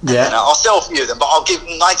 Yeah. And I'll sell a few of them, but I'll give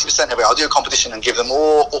 90% of it. I'll do a competition and give them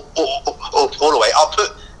all away. I'll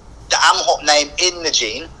put the Amhot name in the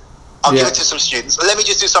gene. I'll give it to some students. Let me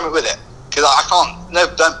just do something with it, because I can't. No,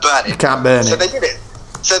 don't burn it. You can't burn it. So they did it.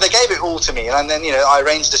 So they gave it all to me, and then I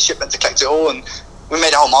arranged a shipment to collect it all, and we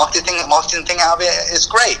made a whole marketing thing out of it. It's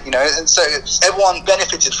great, and so everyone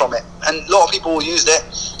benefited from it, and a lot of people used it,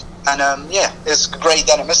 and it's great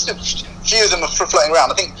denim. There's a few of them are floating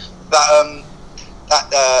around. I think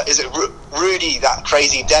that is it Rudy, that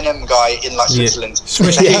crazy denim guy in Switzerland.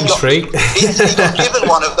 Swiss freak. He got given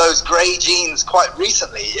one of those grey jeans quite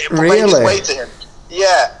recently. It made its way to him.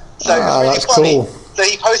 Yeah. So it's really funny. Cool. So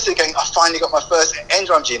he posted going, I finally got my first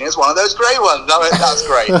Endron gene. It was one of those grey ones. I went, that's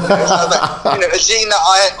great. A gene that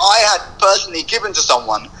I had personally given to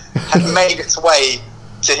someone had made its way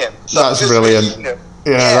to him. So that's brilliant.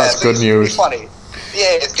 That's good news. It's funny.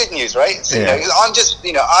 Yeah, it's good news, right? So, I'm just,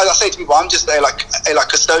 I say to people, I'm just a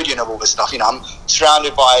custodian of all this stuff. I'm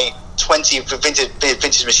surrounded by 20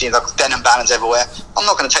 vintage machines, like denim banners everywhere. I'm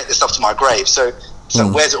not going to take this stuff to my grave. So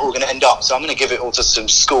where's it all going to end up? So I'm going to give it all to some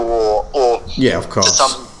school or of course, to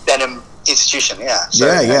some denim institution. Yeah.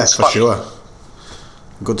 So, for sure.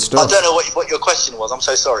 Good stuff. I don't know what your question was. I'm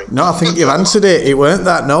so sorry. No, I think you've answered it. It weren't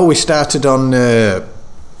that. No, we started on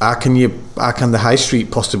how can the high street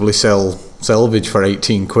possibly sell selvage for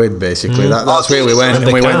 18 quid, basically. That's where we went,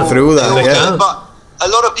 and we went through that. Yeah. But a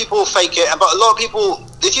lot of people fake it, but a lot of people,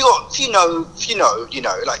 if you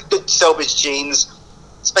know, like good selvage jeans,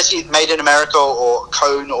 especially made in America or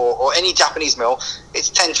Cone or any Japanese mill, it's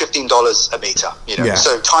 $10-15 a meter. You know,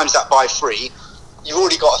 so times that by 3, you've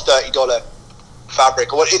already got a $30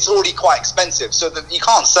 fabric, or it's already quite expensive. So that you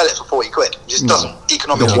can't sell it for 40 quid. It just doesn't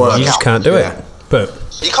economically work out. You just can't do it. But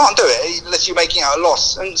you can't do it unless you're making out a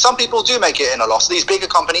loss. And some people do make it in a loss. These bigger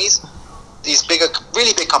companies,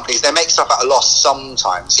 really big companies, they make stuff at a loss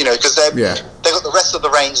sometimes, you know, because they've got the rest of the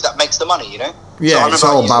range that makes the money, you know. Yeah, so it's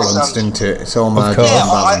all balanced, isn't it? It's all margin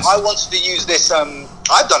balanced. I wanted to use this.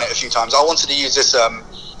 I've done it a few times. I wanted to use this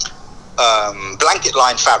blanket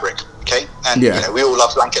line fabric. Okay, and you know, we all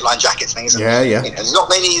love blanket line jackets things. And, you know, there's not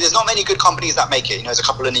many good companies that make it. You know, there's a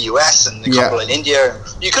couple in the US and a couple in India.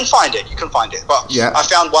 You can find it. But I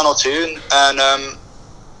found 1 or 2, and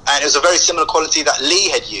it was a very similar quality that Lee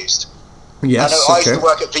had used. Yes, I used to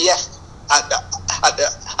work at VF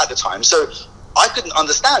at the time, so I couldn't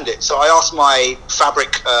understand it. So I asked my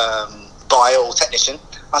fabric buyer or technician.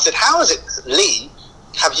 I said, "How is it Lee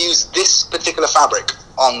have used this particular fabric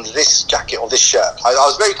on this jacket or this shirt?" I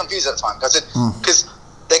was very confused at the time. I said, because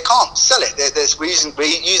they can't sell it. We're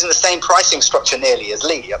using the same pricing structure nearly as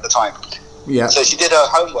Lee at the time. Yeah. So she did her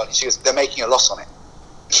homework. She goes, "They're making a loss on it."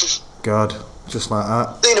 God, just like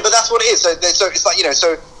that. You know, but that's what it is. So it's like, you know,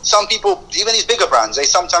 so some people, even these bigger brands, they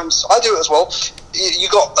sometimes, I do it as well. You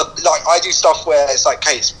got like, I do stuff where it's like,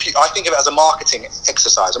 hey, I think of it as a marketing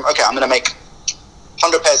exercise. I'm going to make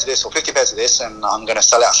 100 pairs of this or 50 pairs of this, and I'm going to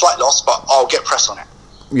sell it at a slight loss, but I'll get press on it.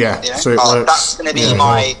 Yeah, you know? So it works. That's going to be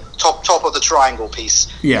my top of the triangle piece.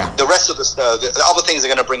 Yeah. The rest of the other things are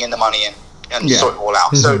going to bring in the money and sort it all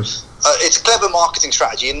out. So it's a clever marketing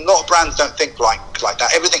strategy, and a lot of brands don't think like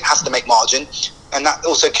that. Everything has to make margin, and that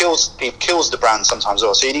also kills the brand sometimes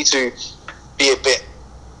also. So you need to be a bit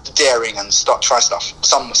daring and try stuff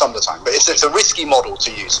some of the time, but it's a risky model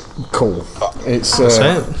to use. Cool. But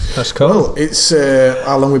that's cool. Well, it's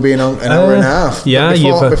how long we've been on? An hour and a half. Yeah.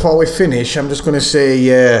 Before we finish, I'm just going to say,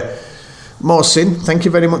 Mohsin, thank you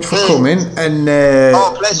very much for coming. And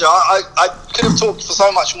pleasure. I could have talked for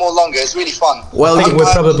so much more longer. It's really fun. Well, I think we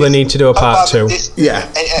probably need to do a part 2.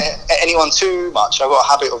 Anyone too much. I've got a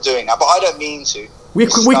habit of doing that, but I don't mean to. We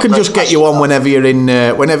can just get you on whenever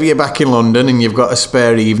you're back in London and you've got a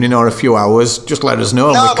spare evening or a few hours. Just let us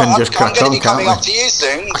know, and we can just crack on. I'm going to be coming up to you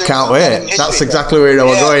soon. I can't wait. That's exactly where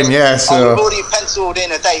we're going. Yeah. So we've already penciled in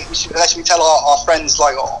a date. We should tell our friends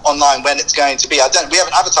like online when it's going to be. We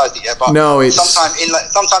haven't advertised it yet, but no, it's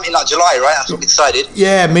sometime in like July, right? I'm super excited.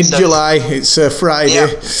 Yeah, mid-July. It's a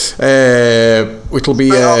Friday. It'll be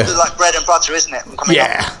like bread and butter, isn't it?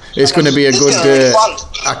 It's going to be a good. Really fun.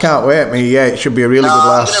 I can't wait, it should be a really good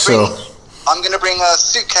laugh. I'm going to bring a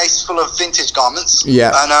suitcase full of vintage garments.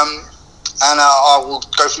 Yeah. And I will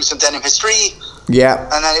go through some denim history. Yeah.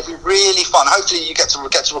 And then it'll be really fun. Hopefully you get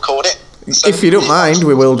to record it. So if you don't mind,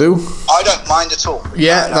 we will do. I don't mind at all.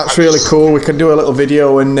 Yeah, that's really cool. We can do a little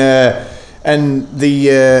video and then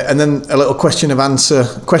a little question and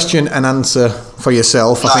answer for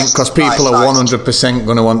yourself. I think because people are 100%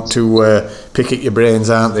 going to want to pick at your brains,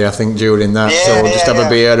 aren't they? I think during that, so we'll just have a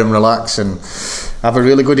beer and relax and have a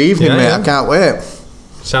really good evening, mate. I can't wait.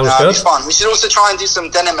 Sounds good. It'll be fun. We should also try and do some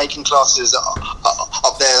denim making classes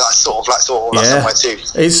up there, sort of somewhere too.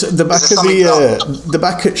 It's the back of the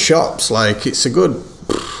back at shops. Like it's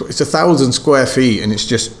 1,000 square feet, and it's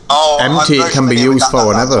just empty. It can be used for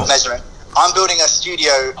whenever. I'm building a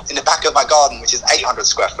studio in the back of my garden, which is 800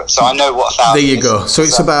 square foot. So I know what 1,000 is. There you go. So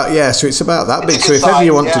it's about that big. So if ever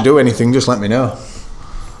you want to do anything, just let me know.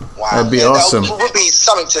 Wow, that'd be awesome. That would be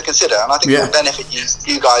something to consider, and I think it would benefit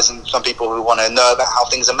you guys and some people who want to know about how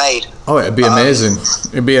things are made. Oh, it'd be amazing.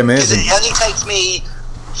 It'd be amazing. It only takes me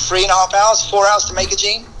 3.5 hours, 4 hours to make a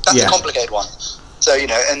jean. That's a complicated one. So you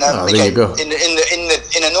know, and there you go.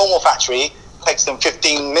 In a normal factory, it takes them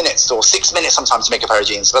 15 minutes or 6 minutes sometimes to make a pair of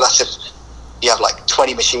jeans. But that's if you have like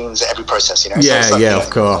 20 machines at every process. You know. Of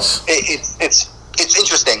course. It's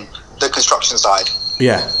interesting, the construction side.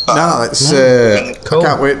 Yeah. Cool. I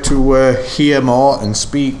can't wait to hear more and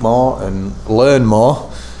speak more and learn more.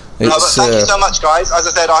 But thank you so much, guys. As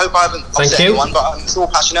I said, I hope I haven't upset anyone, but I'm still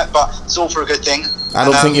passionate, but it's all for a good thing. I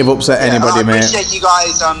don't think you've upset anybody, mate. I appreciate you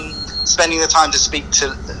guys spending the time to speak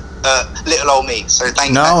to little old me. So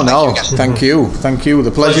thank you. Thank you.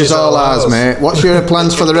 The pleasure's all ours, mate. What's your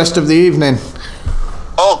plans for the rest of the evening?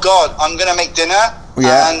 Oh God, I'm gonna make dinner.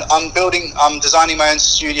 Yeah. And I'm designing my own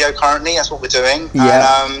studio currently. That's what we're doing.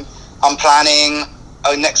 Yeah. And I'm planning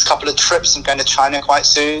next couple of trips. I'm going to China quite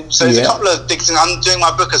soon. So there's a couple of big things. I'm doing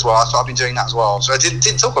my book as well. So I've been doing that as well. So I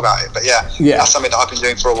didn't talk about it, but that's something that I've been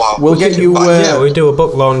doing for a while. We'll get you. We do a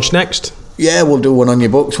book launch next. Yeah, we'll do one on your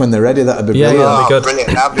books when they're ready. That'd be brilliant. Yeah, that'd be good.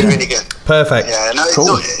 Brilliant. That'd be really good. Perfect. Yeah. No.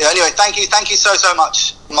 Cool. Anyway, thank you so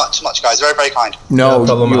much, guys. Very, very kind. No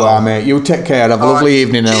problem you are, mate. You take care. Have a lovely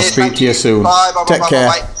evening, and I'll Cheers, speak to you soon. Bye. Take care.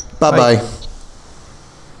 Bye.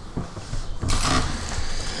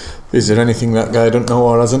 Is there anything that guy don't know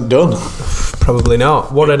or hasn't done? Probably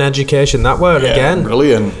not. What an education that were again.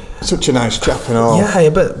 Brilliant. Such a nice chap and all. Yeah,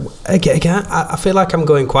 but again, I feel like I'm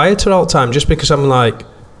going quieter all the time just because I'm like...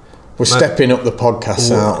 We're stepping up the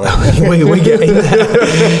podcast, aren't we? We're getting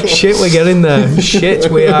there. Shit, we're getting there. Shit,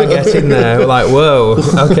 we are getting there. We're like, whoa,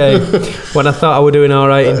 okay. When I thought I were doing all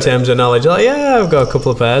right in terms of knowledge, like, yeah, I've got a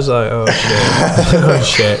couple of pairs. Like, oh, shit.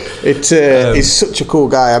 Oh, shit. He's such a cool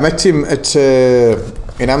guy. I met him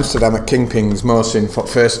in Amsterdam at Kingpin's Mohsin for the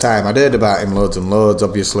first time. I'd heard about him loads and loads,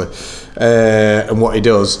 obviously, and what he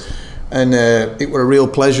does. And it were a real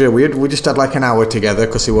pleasure. We just had like an hour together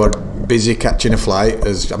because he was busy catching a flight,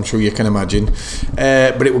 as I'm sure you can imagine.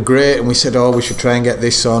 But it was great, and we said, we should try and get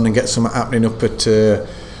this on and get something happening up at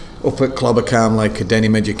Clobbercast, like a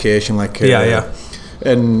denim education,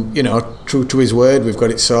 And true to his word, we've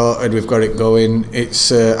got it sorted, we've got it going.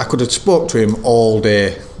 It's I could have spoke to him all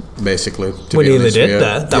day, basically. We nearly did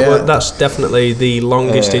there. That's definitely the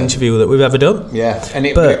longest interview that we've ever done. Yeah, and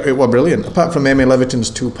it was brilliant. Apart from Amy Leviton's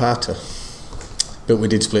two-parter, but we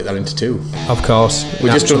did split that into two. Of course, we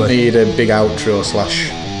just don't need a big outro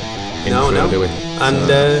 / intro, do we? And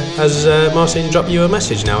has Mohsin dropped you a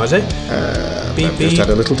message now? Has he? I've just had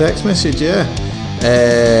a little text message. Yeah.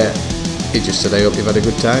 He just said, I hope you've had a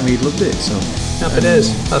good time. He'd loved it. So happy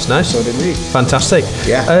days. That's nice. So did we. Fantastic.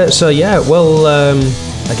 Yeah.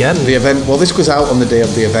 Again, the event. Well, this goes out on the day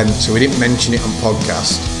of the event, so we didn't mention it on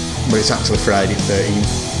podcast, but it's actually Friday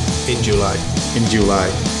 13th in July.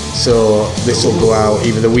 So this will go out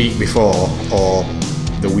either the week before or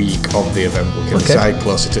the week of the event. We can decide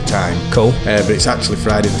closer to time. Cool. But it's actually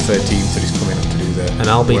Friday the 13th that he's coming up to do the and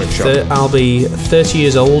I'll be 30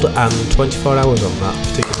 years old and 24 hours on that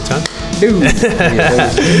particular time.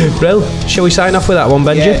 Brill, shall we sign off with that one,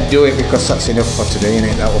 Benji? Yeah, do it because that's enough for today,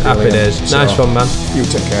 innit? That will be happy days. Nice one, man. You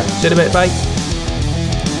take care. See you in a bit, bye.